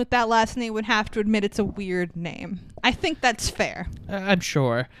someone with that last name would have to admit it's a weird name. I think that's fair. I'm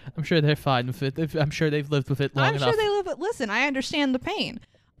sure they're fine with it. I'm sure they've lived with it long enough. I'm sure they live it. Listen, I understand the pain.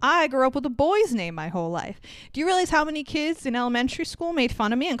 I grew up with a boy's name my whole life. Do you realize how many kids in elementary school made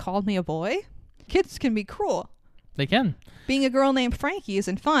fun of me and called me a boy? Kids can be cruel. They can. Being a girl named Frankie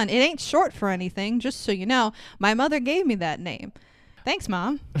isn't fun. It ain't short for anything, just so you know. My mother gave me that name. Thanks,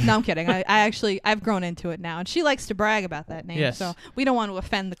 Mom. No, I'm kidding. I've grown into it now, and she likes to brag about that name, yes. so we don't want to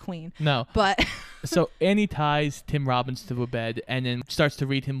offend the queen. No. But So Annie ties Tim Robbins to a bed and then starts to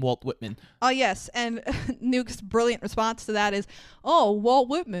read him Walt Whitman. oh, yes, and Nuke's brilliant response to that is, oh, Walt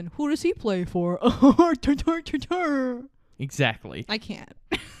Whitman, who does he play for? Exactly. I can't.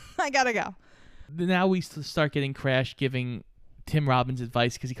 I gotta go. Now we start getting Crash giving Tim Robbins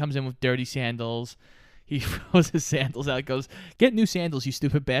advice because he comes in with dirty sandals. He throws his sandals out, goes, get new sandals, you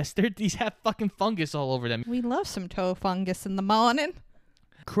stupid bastard. These have fucking fungus all over them. We love some toe fungus in the morning.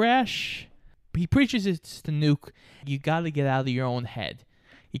 Crash, he preaches it to Nuke. You got to get out of your own head.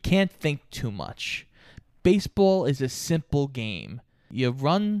 You can't think too much. Baseball is a simple game. You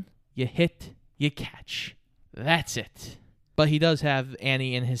run, you hit, you catch. That's it. But he does have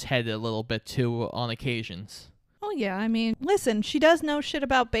Annie in his head a little bit too on occasions. Oh, yeah, I mean, listen, she does know shit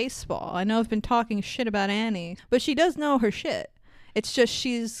about baseball. I know I've been talking shit about Annie, but she does know her shit. It's just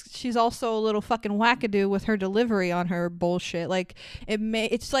she's also a little fucking wackadoo with her delivery on her bullshit. Like,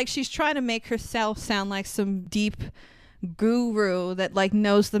 it's like she's trying to make herself sound like some deep guru that like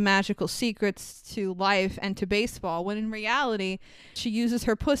knows the magical secrets to life and to baseball, when in reality she uses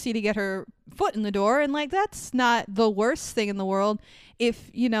her pussy to get her foot in the door, and like that's not the worst thing in the world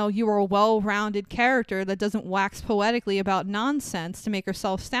if you know you are a well-rounded character that doesn't wax poetically about nonsense to make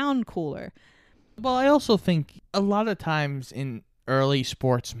herself sound cooler. Well, I also think a lot of times in early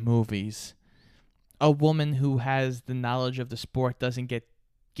sports movies, a woman who has the knowledge of the sport doesn't get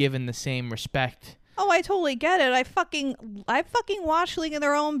given the same respect. Oh, I totally get it. I fucking watch League of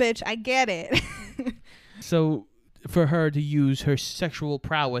Their Own, bitch. I get it. So for her to use her sexual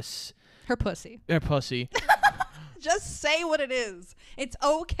prowess, her pussy. Just say what it is. It's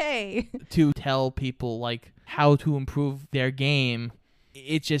okay. To tell people like how to improve their game,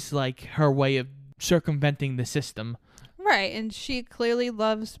 it's just like her way of circumventing the system. Right, and she clearly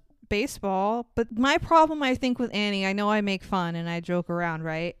loves baseball. But my problem, I think, with Annie, I know I make fun and I joke around,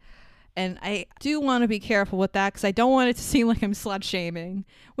 right? And I do want to be careful with that because I don't want it to seem like I'm slut-shaming,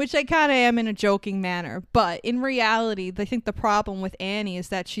 which I kind of am in a joking manner. But in reality, I think the problem with Annie is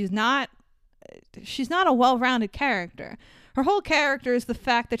that she's not a well-rounded character. Her whole character is the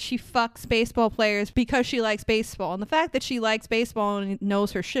fact that she fucks baseball players because she likes baseball. And the fact that she likes baseball and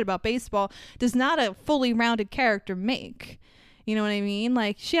knows her shit about baseball does not a fully rounded character make. You know what I mean?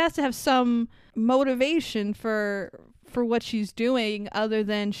 Like, she has to have some motivation for what she's doing other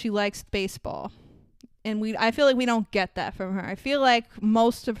than she likes baseball. And I feel like we don't get that from her. I feel like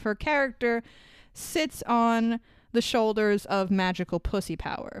most of her character sits on the shoulders of magical pussy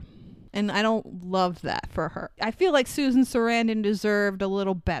power. And I don't love that for her. I feel like Susan Sarandon deserved a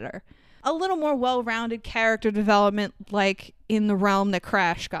little better. A little more well-rounded character development, like in the realm that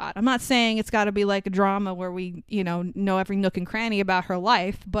Crash got. I'm not saying it's got to be like a drama where we, know every nook and cranny about her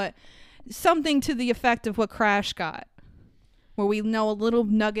life, but something to the effect of what Crash got, where we know a little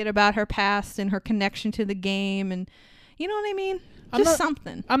nugget about her past and her connection to the game, and you know what I mean?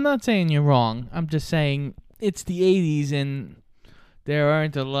 Something. I'm not saying you're wrong. I'm just saying it's the 80s and there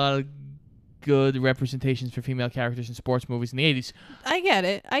aren't a lot of good representations for female characters in sports movies in the 80s. I get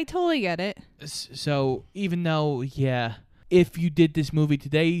it. I totally get it. So even though, yeah, if you did this movie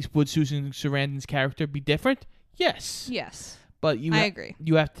today, would Susan Sarandon's character be different? Yes. Yes. But I agree.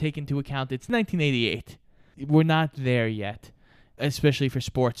 You have to take into account it's 1988. We're not there yet. Especially for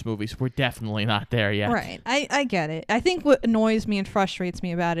sports movies. We're definitely not there yet. Right. I get it. I think what annoys me and frustrates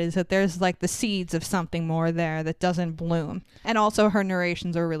me about it is that there's like the seeds of something more there that doesn't bloom. And also her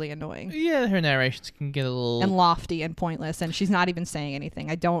narrations are really annoying. Yeah, her narrations can get a little... and lofty and pointless, and she's not even saying anything.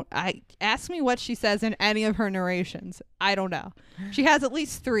 Ask me what she says in any of her narrations. I don't know. She has at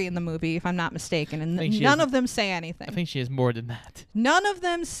least 3 in the movie, if I'm not mistaken, and none of them say anything. I think she has more than that. None of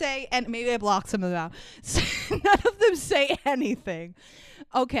them say, and maybe I blocked some of them out. None of them say anything.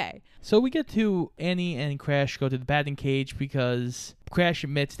 Okay. So we get to Annie and Crash go to the batting cage because Crash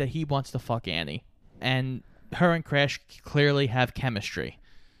admits that he wants to fuck Annie. And her and Crash clearly have chemistry.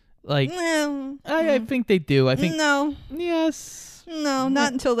 Like, no. I think they do. I think... No. Yes. No,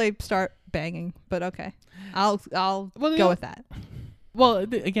 not until they start banging, but okay. I'll go with that. Well,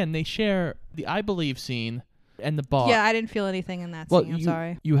 again, they share The I Believe scene and the bar. Yeah, I didn't feel anything in that Well, scene. I'm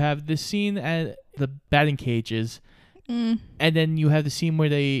sorry. You have the scene at the batting cages, and then you have the scene where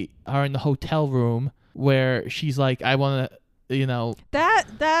they are in the hotel room where she's like, I want to,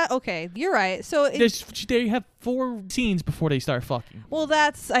 Okay, you're right. So they have 4 scenes before they start fucking. well,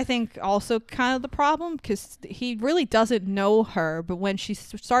 that's, I think, also kind of the problem, because he really doesn't know her, but when she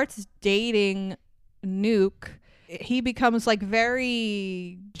starts dating Nuke, he becomes like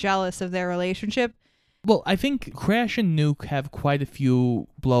very jealous of their relationship. Well, I think Crash and Nuke have quite a few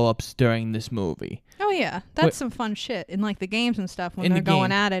blow-ups during this movie. Oh yeah, that's some fun shit in like the games and stuff. When they're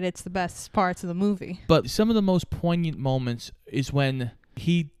going at it, it's the best parts of the movie. But some of the most poignant moments is when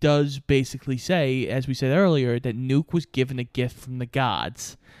he does basically say, as we said earlier, that Nuke was given a gift from the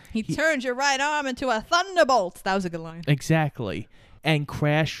gods. He turns your right arm into a thunderbolt. That was a good line. Exactly. And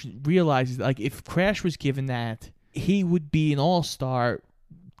Crash realizes, like, if Crash was given that, he would be an all-star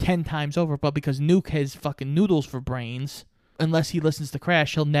 10 times over, but because Nuke has fucking noodles for brains, unless he listens to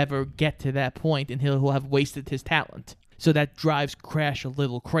Crash, he'll never get to that point, and he'll have wasted his talent. So that drives Crash a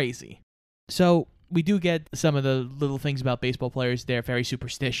little crazy. So we do get some of the little things about baseball players. They're very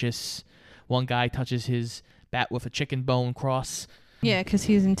superstitious. One guy touches his bat with a chicken bone cross. Yeah, because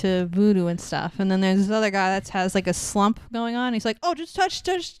he's into voodoo and stuff. And then there's this other guy that has like a slump going on. He's like, oh, just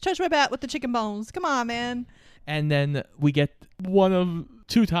touch my bat with the chicken bones. Come on, man. And then we get one of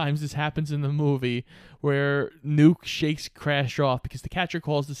 2 times this happens in the movie where Nuke shakes Crash off because the catcher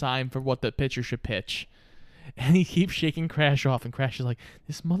calls the sign for what the pitcher should pitch. And he keeps shaking Crash off, and Crash is like,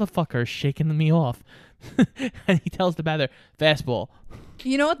 this motherfucker is shaking me off. And he tells the batter, fastball.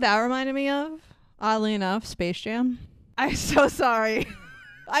 You know what that reminded me of? Oddly enough, Space Jam. I'm so sorry.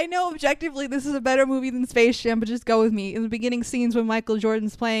 I know objectively this is a better movie than Space Jam, but just go with me. In the beginning scenes when Michael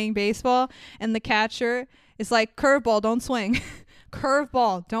Jordan's playing baseball and the catcher is like, curveball, don't swing.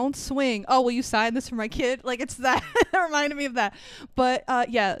 Curveball, don't swing. Oh, will you sign this for my kid? Like, it's that. It reminded me of that. But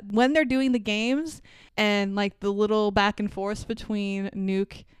yeah, when they're doing the games and like the little back and forth between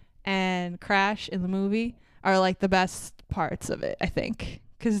Nuke and Crash in the movie are like the best parts of it, I think.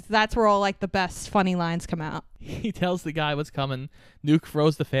 Because that's where all like the best funny lines come out. He tells the guy what's coming. Nuke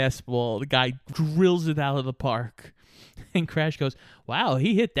throws the fastball. The guy drills it out of the park. And Crash goes, wow,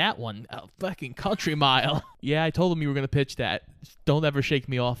 he hit that one a fucking country mile. Yeah, I told him you were going to pitch that. Don't ever shake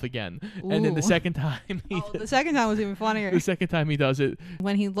me off again. Ooh. And then the second time the second time was even funnier. The second time he does it.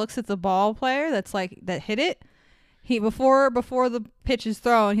 When he looks at the ball player that hit it, he before the pitch is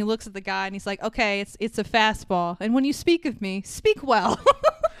thrown, he looks at the guy and he's like, okay, it's a fastball. And when you speak of me, speak well.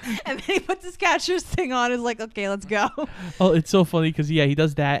 And then he puts his catcher's thing on and is like, okay, let's go. Oh, it's so funny because, yeah, he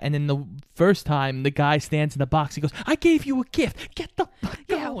does that. And then the first time, the guy stands in the box. He goes, I gave you a gift. Get the fuck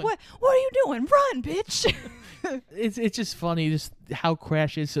going. Yeah, what are you doing? Run, bitch. It's just funny just how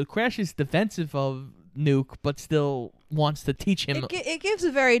Crash is. So Crash is defensive of Nuke, but still wants to teach him. It gives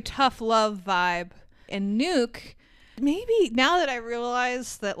a very tough love vibe. And Nuke, maybe now that I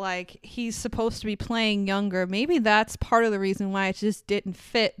realize that like he's supposed to be playing younger, maybe that's part of the reason why it just didn't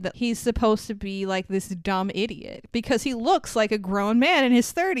fit that he's supposed to be like this dumb idiot, because he looks like a grown man in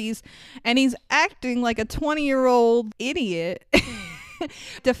his 30s and he's acting like a 20-year-old idiot.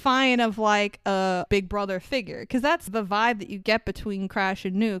 Defiant of like a big brother figure, because that's the vibe that you get between Crash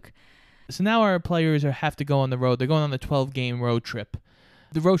and Nuke. So now our players have to go on the road. They're going on the 12-game road trip.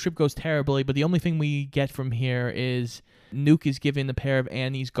 The road trip goes terribly, but the only thing we get from here is Nuke is given a pair of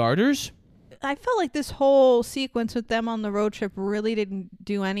Annie's garters. I felt like this whole sequence with them on the road trip really didn't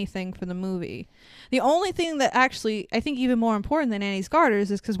do anything for the movie. The only thing that actually, I think even more important than Annie's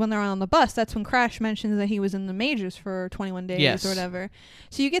garters is because when they're on the bus, that's when Crash mentions that he was in the majors for 21 days or whatever.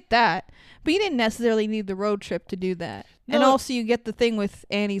 So you get that, but you didn't necessarily need the road trip to do that. No. And also you get the thing with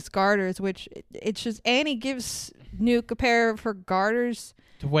Annie's garters, which it's just Annie gives Nuke a pair of her garters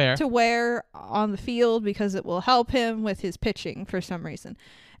to wear on the field because it will help him with his pitching for some reason.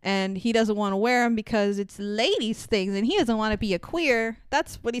 And he doesn't want to wear them because it's ladies' things, and he doesn't want to be a queer.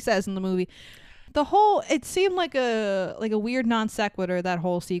 That's what he says in the movie. It seemed like a weird non sequitur, that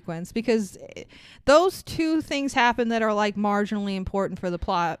whole sequence, because those two things happen that are like marginally important for the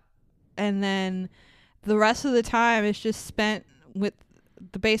plot, and then the rest of the time is just spent with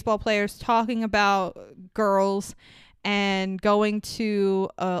the baseball players talking about girls and going to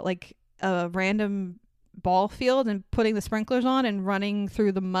like a random ball field and putting the sprinklers on and running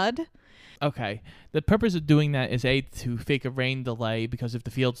through the mud. Okay. The purpose of doing that is to fake a rain delay, because if the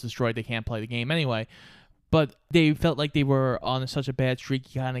field's destroyed, they can't play the game anyway. But they felt like they were on such a bad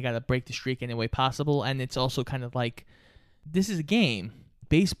streak, you kind of got to break the streak any way possible. And it's also kind of like, this is a game.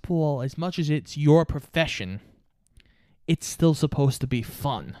 Baseball, as much as it's your profession, it's still supposed to be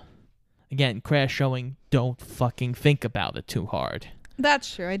fun. Again, Crash showing don't fucking think about it too hard.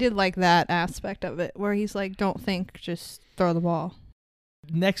 That's true. I did like that aspect of it, where he's like, don't think, just throw the ball.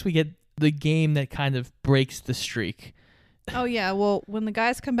 Next, we get the game that kind of breaks the streak. Oh, yeah. Well, when the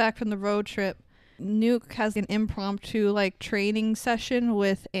guys come back from the road trip, Nuke has an impromptu, like, training session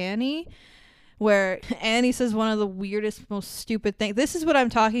with Annie, where Annie says one of the weirdest, most stupid things. This is what I'm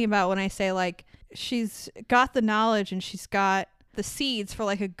talking about when I say, like, she's got the knowledge and she's got the seeds for,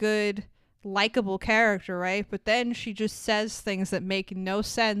 like, a good, likable character, right? But then she just says things that make no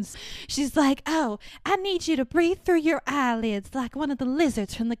sense. She's like, oh, I need you to breathe through your eyelids like one of the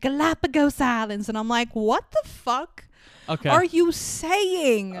lizards from the Galapagos Islands. And I'm like, what the fuck are you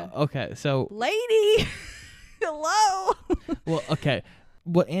saying? Okay, so... Lady, hello? Well, okay.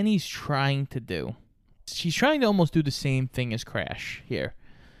 What Annie's trying to do, she's trying to almost do the same thing as Crash here.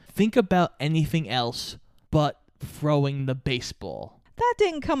 Think about anything else but throwing the baseball. That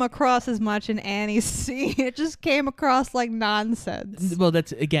didn't come across as much in Annie's scene. It just came across like nonsense. Well,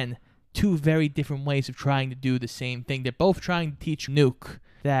 that's, again, two very different ways of trying to do the same thing. They're both trying to teach Nuke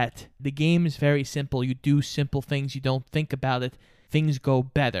that the game is very simple. You do simple things. You don't think about it. Things go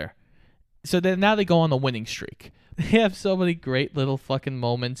better. So then now they go on a winning streak. They have so many great little fucking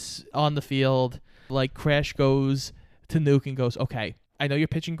moments on the field. Like Crash goes to Nuke and goes, okay, I know you're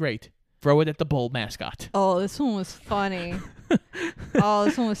pitching great. Throw it at the Bull mascot. Oh, this one was funny. Oh,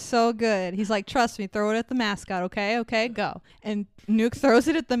 this one was so good. He's like, trust me, throw it at the mascot, okay? Okay, go. And Nuke throws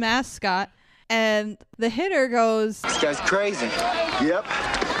it at the mascot, and the hitter goes... This guy's crazy. Yep.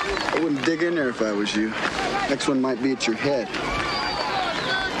 I wouldn't dig in there if I was you. Next one might be at your head.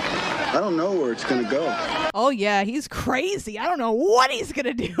 I don't know where it's going to go. Oh, yeah, he's crazy. I don't know what he's going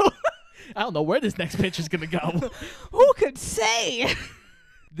to do. I don't know where this next pitch is going to go. Who could say?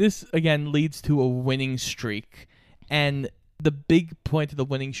 This, again, leads to a winning streak. And the big point of the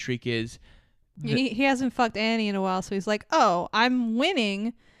winning streak is... He hasn't fucked Annie in a while, so he's like, oh, I'm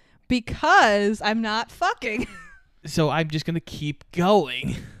winning because I'm not fucking. So I'm just going to keep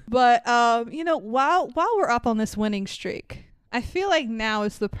going. But, while we're up on this winning streak, I feel like now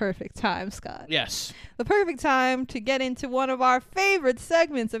is the perfect time, Scott. Yes. The perfect time to get into one of our favorite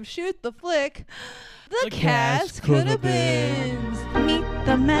segments of Shoot the Flick, the cast could have been. Meet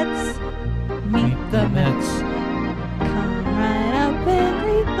the Mets. Meet the Mets. Come right up and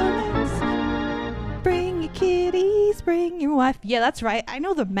meet the Mets. Bring your kitties, bring your wife. Yeah, that's right. I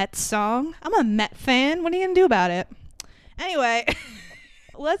know the Mets song. I'm a Met fan. What are you going to do about it? Anyway...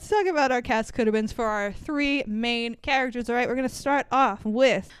 Let's talk about our cast could have beens for our three main characters. All right, we're going to start off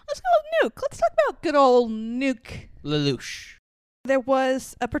with, let's go with Nuke. Let's talk about good old Nuke Lelouch. There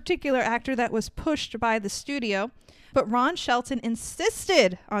was a particular actor that was pushed by the studio, but Ron Shelton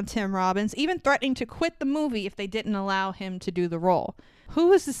insisted on Tim Robbins, even threatening to quit the movie if they didn't allow him to do the role. Who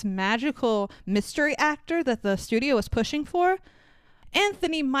was this magical mystery actor that the studio was pushing for?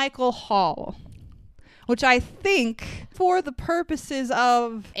 Anthony Michael Hall. Which I think, for the purposes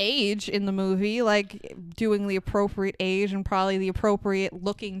of age in the movie, like doing the appropriate age and probably the appropriate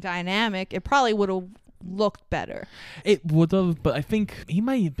looking dynamic, it probably would have looked better. It would have, but I think he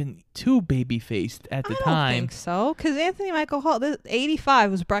might have been too baby-faced at the time. I don't think so, because Anthony Michael Hall,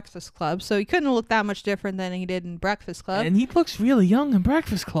 85 was Breakfast Club, so he couldn't have looked that much different than he did in Breakfast Club. And he looks really young in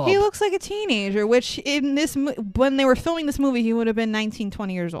Breakfast Club. He looks like a teenager, which in this when they were filming this movie, he would have been 19,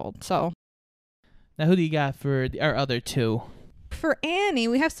 20 years old, so... Now, who do you got for our other two? For Annie,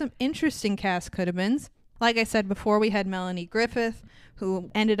 we have some interesting cast could-have-beens. Like I said before, we had Melanie Griffith, who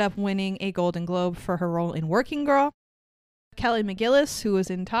ended up winning a Golden Globe for her role in Working Girl. Kelly McGillis, who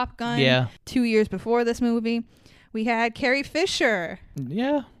was in Top Gun 2 years before this movie. We had Carrie Fisher.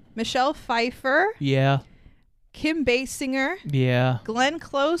 Yeah. Michelle Pfeiffer. Yeah. Kim Basinger. Yeah. Glenn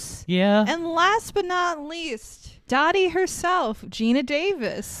Close. Yeah. And last but not least, Dottie herself, Gina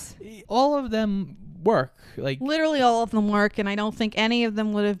Davis. All of them work. Like literally all of them work, and I don't think any of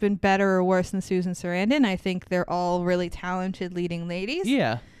them would have been better or worse than Susan Sarandon. I think they're all really talented leading ladies.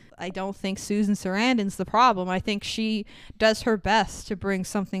 Yeah. I don't think Susan Sarandon's the problem. I think she does her best to bring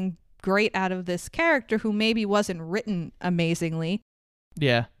something great out of this character who maybe wasn't written amazingly.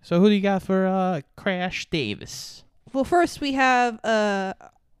 Yeah. So who do you got for Crash Davis? Well, first we have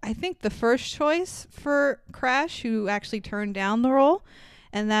I think the first choice for Crash, who actually turned down the role,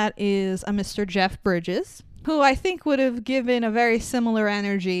 and that is a Mr. Jeff Bridges, who I think would have given a very similar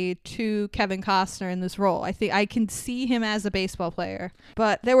energy to Kevin Costner in this role. I think I can see him as a baseball player.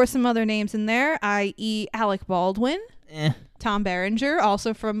 But there were some other names in there, i.e. Alec Baldwin, Tom Berenger,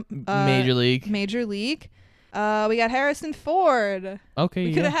 also from Major League. We got Harrison Ford. Okay,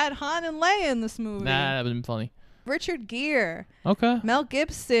 We could have had Han and Leia in this movie. Nah, that would have been funny. Richard Gere, Okay. Mel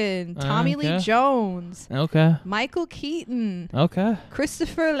Gibson, Tommy Lee Okay. Jones, Okay. Michael Keaton, Okay.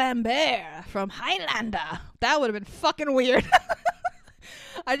 Christopher Lambert from Highlander. That would have been fucking weird.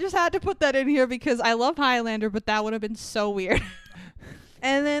 I just had to put that in here because I love Highlander, but that would have been so weird.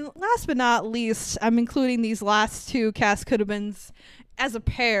 And then last but not least, I'm including these last two cast could-have-beens as a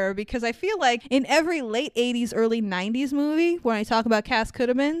pair because I feel like in every late 80s, early 90s movie, when I talk about cast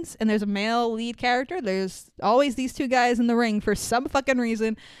could-have-beens and there's a male lead character, there's always these two guys in the ring for some fucking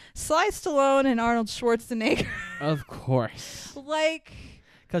reason. Sly Stallone and Arnold Schwarzenegger. Of course. Like...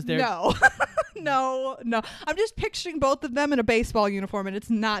 Because they're No. No. I'm just picturing both of them in a baseball uniform and it's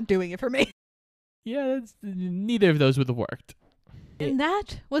not doing it for me. Yeah, neither of those would have worked. And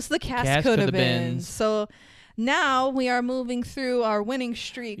that was the cast Cast could have coulda been. been. So now we are moving through our winning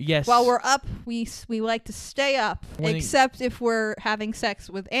streak. Yes. While we're up, we like to stay up, Winning- except if we're having sex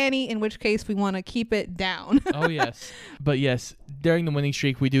with Annie, in which case we want to keep it down. Oh, yes. But yes, during the winning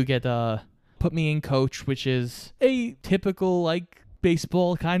streak, we do get Put Me in Coach, which is a typical, like,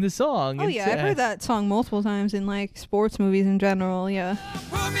 baseball kind of song. Oh yeah, I've heard that song multiple times in like sports movies in general. Yeah.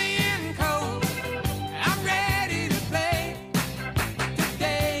 Put me in cold. I'm ready to play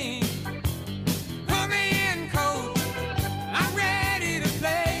today. Put me in cold. I'm ready to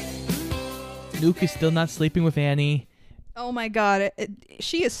play. Nuke is still not sleeping with Annie. Oh my god,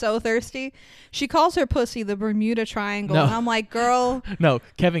 she is so thirsty. She calls her pussy the Bermuda Triangle, No. and I'm like, girl. No,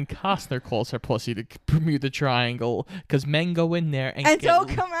 Kevin Costner calls her pussy the Bermuda Triangle because men go in there and And get don't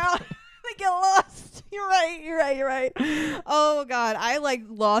come out. They get lost. You're right. Oh god, I like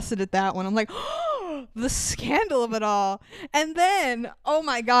lost it at that one. I'm like, the scandal of it all. And then, oh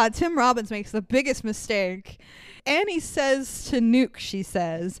my god, Tim Robbins makes the biggest mistake. Annie says to Nuke, she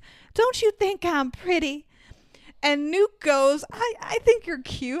says, "Don't you think I'm pretty?" And Nuke goes, I think you're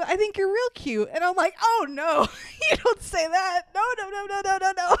cute. I think you're real cute. And I'm like, oh no, you don't say that.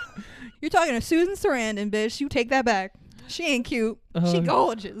 No. You're talking to Susan Sarandon, bitch. You take that back. She ain't cute. She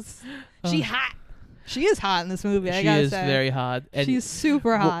gorgeous. She hot. She is hot in this movie, I She gotta is say. very hot. And She's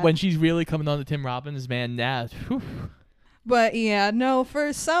super hot. when she's really coming on to Tim Robbins, man, whew. But yeah, no,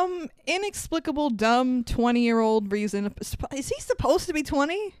 for some inexplicable, dumb 20-year-old reason, is he supposed to be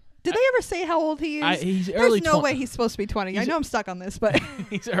 20? Did they ever say how old he is? He's early There's no 20s. way he's supposed to be 20. I know I'm stuck on this, but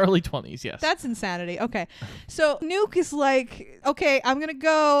He's early 20s, yes. that's insanity. Okay. So Nuke is like, okay, I'm going to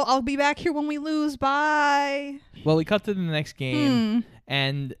go. I'll be back here when we lose. Bye. Well, we cut to the next game,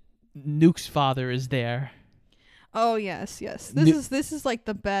 and Nuke's father is there. Oh, yes. This is like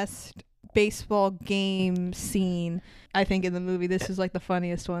the best baseball game scene, I think, in the movie. This is like the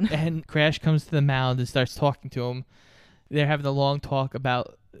funniest one. And Crash comes to the mound and starts talking to him. They're having a long talk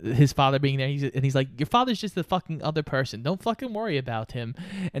about his father being there. He's like, your father's just a fucking other person. Don't fucking worry about him.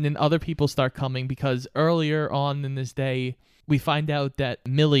 And then other people start coming because earlier on in this day, we find out that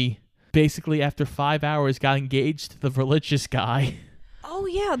Millie, basically after 5 hours, got engaged to the religious guy. Oh,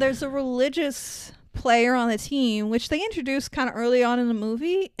 yeah. There's a religious player on the team, which they introduced kind of early on in the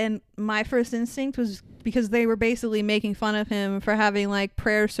movie. And my first instinct was because they were basically making fun of him for having like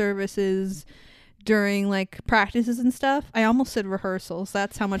prayer services during like practices and stuff. I almost said rehearsals.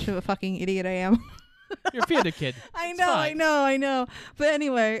 That's how much of a fucking idiot I am. You're a theater kid. I It's know, fine. I know. But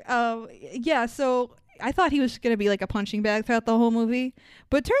anyway, yeah, so I thought he was going to be like a punching bag throughout the whole movie.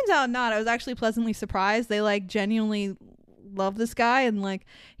 But turns out not. I was actually pleasantly surprised. They like genuinely love this guy, and like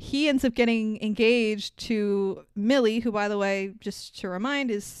he ends up getting engaged to Millie, who, by the way, just to remind,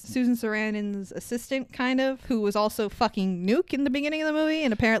 is Susan Sarandon's assistant, kind of, who was also fucking Nuke in the beginning of the movie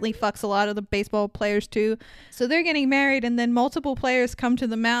and apparently fucks a lot of the baseball players too. So they're getting married, and then multiple players come to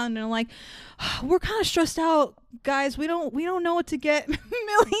the mound and are like, we're kind of stressed out, guys. We don't know what to get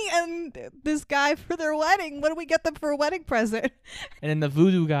Millie and this guy for their wedding. What do we get them for a wedding present? And then the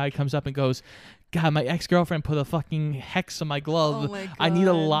voodoo guy comes up and goes, God, my ex-girlfriend put a fucking hex on my glove. Oh my I need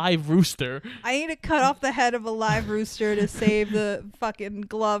a God. live rooster. I need to cut off the head of a live rooster to save the fucking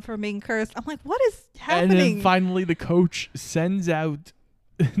glove from being cursed. I'm like, what is happening? And then finally the coach sends out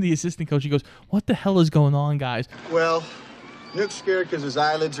the assistant coach. He goes, what the hell is going on, guys? Well, Nuke's scared because his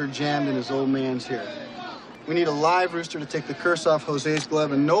eyelids are jammed and his old man's here. We need a live rooster to take the curse off Jose's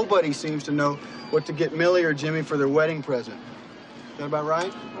glove, and nobody seems to know what to get Millie or Jimmy for their wedding present. Is that about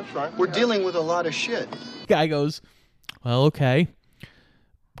right? That's right. We're dealing with a lot of shit. Guy goes, well, okay.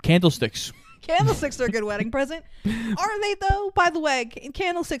 Candlesticks. Candlesticks are a good wedding present. Are they, though? By the way,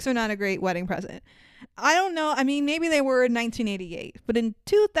 candlesticks are not a great wedding present. I don't know. I mean, maybe they were in 1988. But in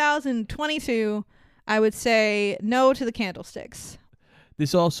 2022, I would say no to the candlesticks.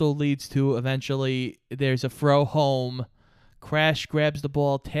 This also leads to eventually there's a throw home Crash grabs the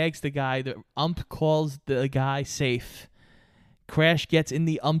ball, tags the guy. The ump calls the guy safe. Crash gets in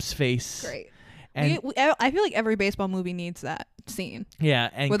the ump's face. Great. And I feel like every baseball movie needs that scene yeah,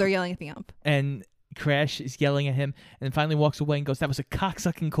 and where they're yelling at the ump. and Crash is yelling at him, and then finally walks away and goes, "That was a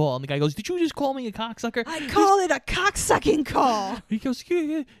cocksucking call." And the guy goes, "Did you just call me a cocksucker?" I call it a cocksucking call. He goes,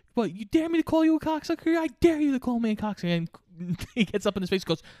 "Yeah, what? You dare me to call you a cocksucker? I dare you to call me a cocksucker." And he gets up in his face and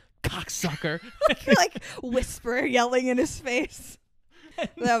goes, "Cocksucker." Like whisper yelling in his face.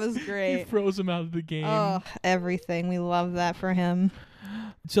 That was He great. throws him out of the game. Oh, everything. We love that for him.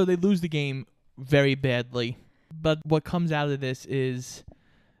 So they lose the game very badly. But what comes out of this is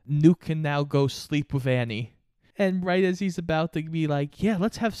Nuke can now go sleep with Annie. And right as he's about to be like, "Yeah,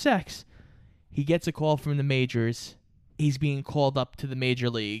 let's have sex," he gets a call from the majors. He's being called up to the major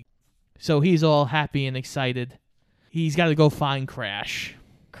league. So he's all happy and excited. He's got to go find Crash.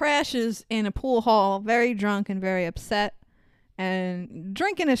 Crash is in a pool hall, very drunk and very upset, and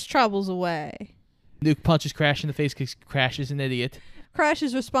drinking his troubles away. Nuke punches Crash in the face because Crash is an idiot.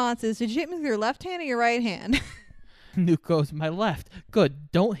 Crash's response is, "Did you hit me with your left hand or your right hand?" Nuke goes, "My left.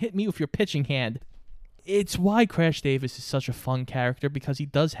 Good. Don't hit me with your pitching hand." It's why Crash Davis is such a fun character, because he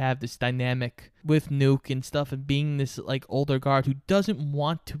does have this dynamic with Nuke and stuff, and being this like older guard who doesn't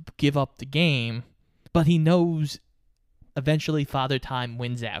want to give up the game, but he knows eventually Father Time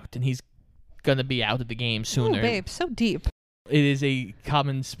wins out, and he's gonna be out of the game Oh, sooner. babe, so deep. It is a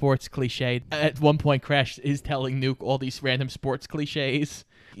common sports cliche. At one point, Crash is telling Nuke all these random sports cliches.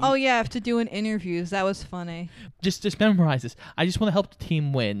 Oh, yeah, I have to do in interviews. That was funny. Just memorize this. I just want to help the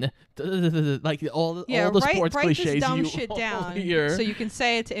team win. Like all the sports write cliches this dumb you shit down hear. so you can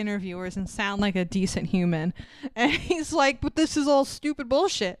say it to interviewers and sound like a decent human. And he's like, "But this is all stupid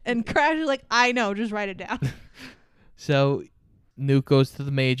bullshit." And Crash is like, "I know, just write it down." So Nuke goes to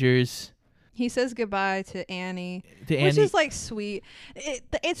the majors. He says goodbye to Annie, To which Annie. is like sweet.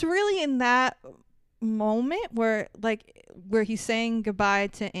 It's really in that moment where he's saying goodbye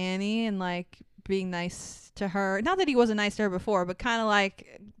to Annie and like being nice to her. Not that he wasn't nice to her before, but kind of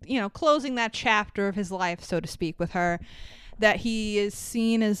like, closing that chapter of his life, so to speak, with her. That he is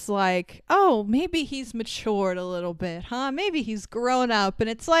seen as like, oh, maybe he's matured a little bit, huh? Maybe he's grown up, and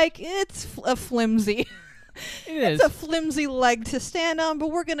it's like it's a flimsy. It is. It's a flimsy leg to stand on, but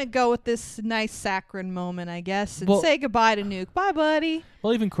we're gonna go with this nice saccharine moment, I guess, and Well- say goodbye to Nuke. Bye, buddy.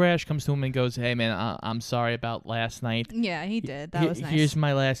 Well, even Crash comes to him and goes, "Hey, man, I'm sorry about last night. Yeah, he did. That was nice. Here's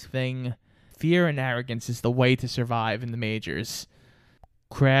my last thing. Fear and arrogance is the way to survive in the majors."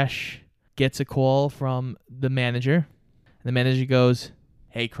 Crash gets a call from the manager. And the manager goes,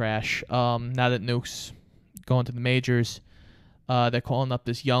 "Hey, Crash, now that Nuke's going to the majors, they're calling up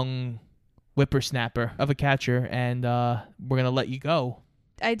this young whippersnapper of a catcher, and we're going to let you go."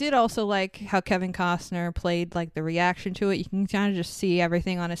 I did also like how Kevin Costner played like the reaction to it. You can kind of just see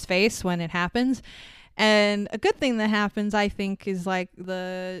everything on his face when it happens. And a good thing that happens, I think, is like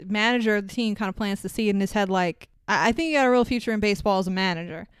the manager of the team kind of plants the seed in his head, like, I think you got a real future in baseball as a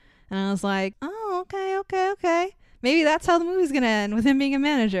manager. And I was like, oh, okay. Maybe that's how the movie's going to end, with him being a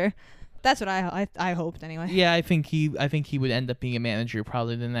manager. That's what I hoped anyway. Yeah, I think he would end up being a manager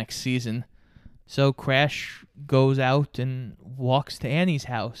probably the next season. So Crash goes out and walks to Annie's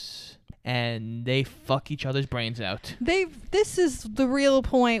house, and they fuck each other's brains out. This is the real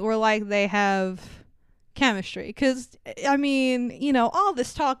point where like they have chemistry, because I mean, all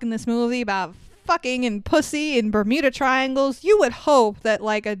this talk in this movie about fucking and pussy and Bermuda triangles, you would hope that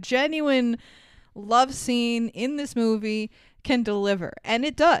like a genuine love scene in this movie can deliver, and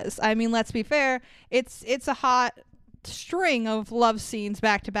it does. I mean, let's be fair, it's a hot string of love scenes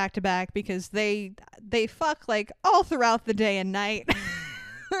back to back to back, because they fuck like all throughout the day and night.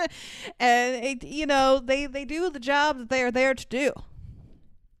 And they do the job that they are there to do.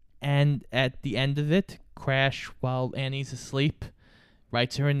 And at the end of it, Crash, while Annie's asleep,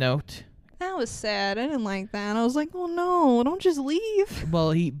 writes her a note. That was sad. I didn't like that. I was like, oh no, don't just leave.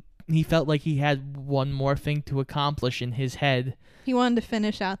 Well, he felt like he had one more thing to accomplish in his head. He wanted to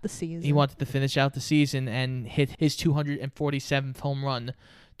finish out the season. He wanted to finish out the season and hit his 247th home run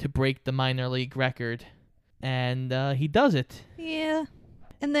to break the minor league record. And he does it. Yeah.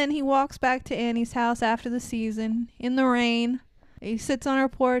 And then he walks back to Annie's house after the season in the rain. He sits on her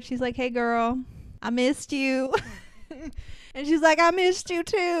porch. He's like, hey, girl, I missed you. And she's like, I missed you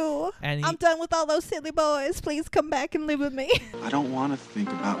too. And I'm done with all those silly boys. Please come back and live with me. I don't want to think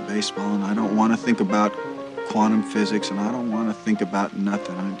about baseball, and I don't want to think about quantum physics, and I don't want to think about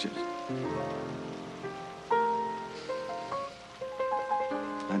nothing.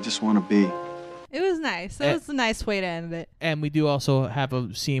 I just want to be. It was nice. That was a nice way to end it. And we do also have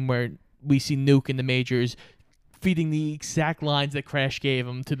a scene where we see Nuke in the majors feeding the exact lines that Crash gave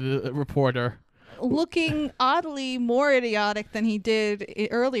him to the reporter. Looking oddly more idiotic than he did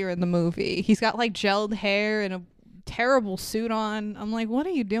earlier in the movie. He's got like gelled hair and a terrible suit on. I'm like, what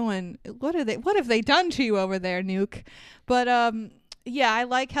are you doing? What have they done to you over there, Nuke? But yeah, I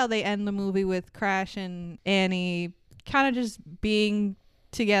like how they end the movie with Crash and Annie kind of just being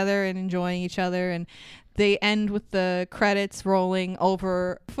together and enjoying each other, and they end with the credits rolling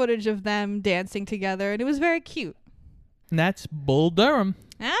over footage of them dancing together, and it was very cute. And that's Bull Durham.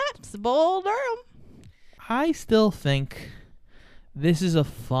 That's Bull Durham. I still think this is a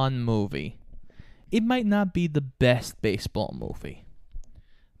fun movie. It might not be the best baseball movie,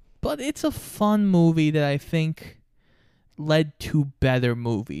 but it's a fun movie that I think led to better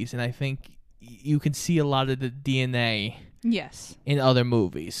movies, and I think you can see a lot of the DNA Yes, in other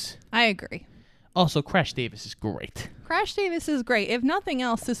movies. I agree. Also, Crash Davis is great. Crash Davis is great. If nothing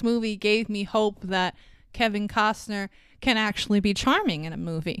else, this movie gave me hope that Kevin Costner can actually be charming in a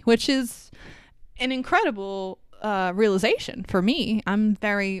movie, which is an incredible realization for me. I'm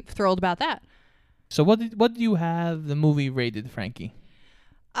very thrilled about that. So what do you have the movie rated, Frankie?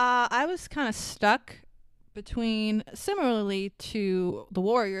 I was kind of stuck between, similarly to The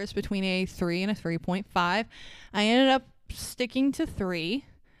Warriors, between a 3 and a 3.5. I ended up sticking to 3.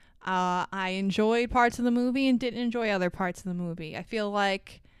 I enjoyed parts of the movie and didn't enjoy other parts of the movie. I feel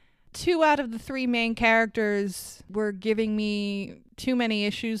like 2 out of the 3 main characters were giving me too many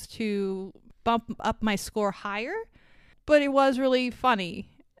issues to bump up my score higher, but it was really funny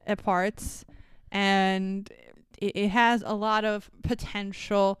at parts, and it has a lot of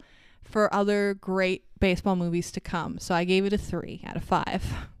potential for other great baseball movies to come. So I gave it a 3 out of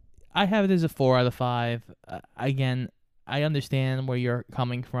 5. I have it as a 4 out of 5. Again, I understand where you're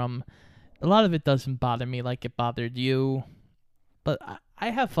coming from. A lot of it doesn't bother me like it bothered you, but I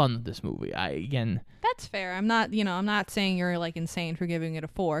have fun with this movie. That's fair. I'm not saying you're like insane for giving it a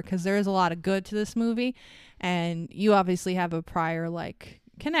 4, because there is a lot of good to this movie, and you obviously have a prior like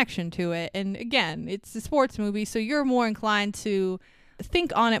connection to it. And again, it's a sports movie, so you're more inclined to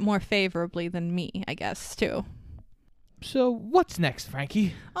think on it more favorably than me, I guess, too. So what's next,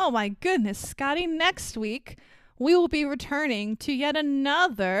 Frankie? Oh my goodness, Scotty, next week we will be returning to yet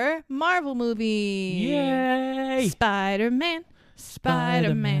another Marvel movie. Yay! Spider-Man.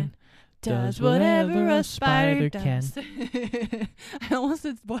 Spider-Man does whatever a spider does. I almost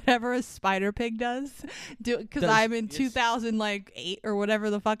said whatever a spider pig does, because I'm in 2008 or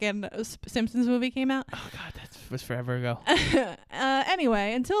whatever the fucking Simpsons movie came out. Oh god, that was forever ago.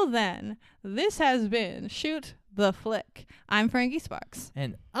 Anyway, until then, this has been Shoot the Flick. I'm Frankie Sparks.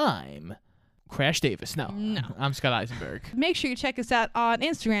 And I'm Crash Davis. No. I'm Scott Eisenberg. Make sure you check us out on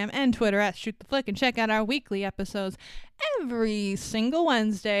Instagram and Twitter at Shoot the Flick, and check out our weekly episodes every single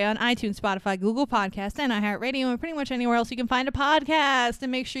Wednesday on iTunes, Spotify, Google Podcasts, and iHeartRadio, and pretty much anywhere else you can find a podcast.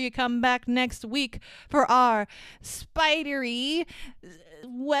 And make sure you come back next week for our spidery,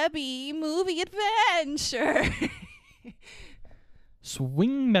 webby movie adventure.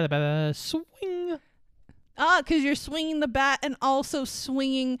 Swing, bada, bada, swing. Because you're swinging the bat and also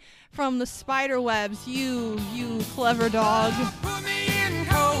swinging from the spider webs. You clever dog. Put me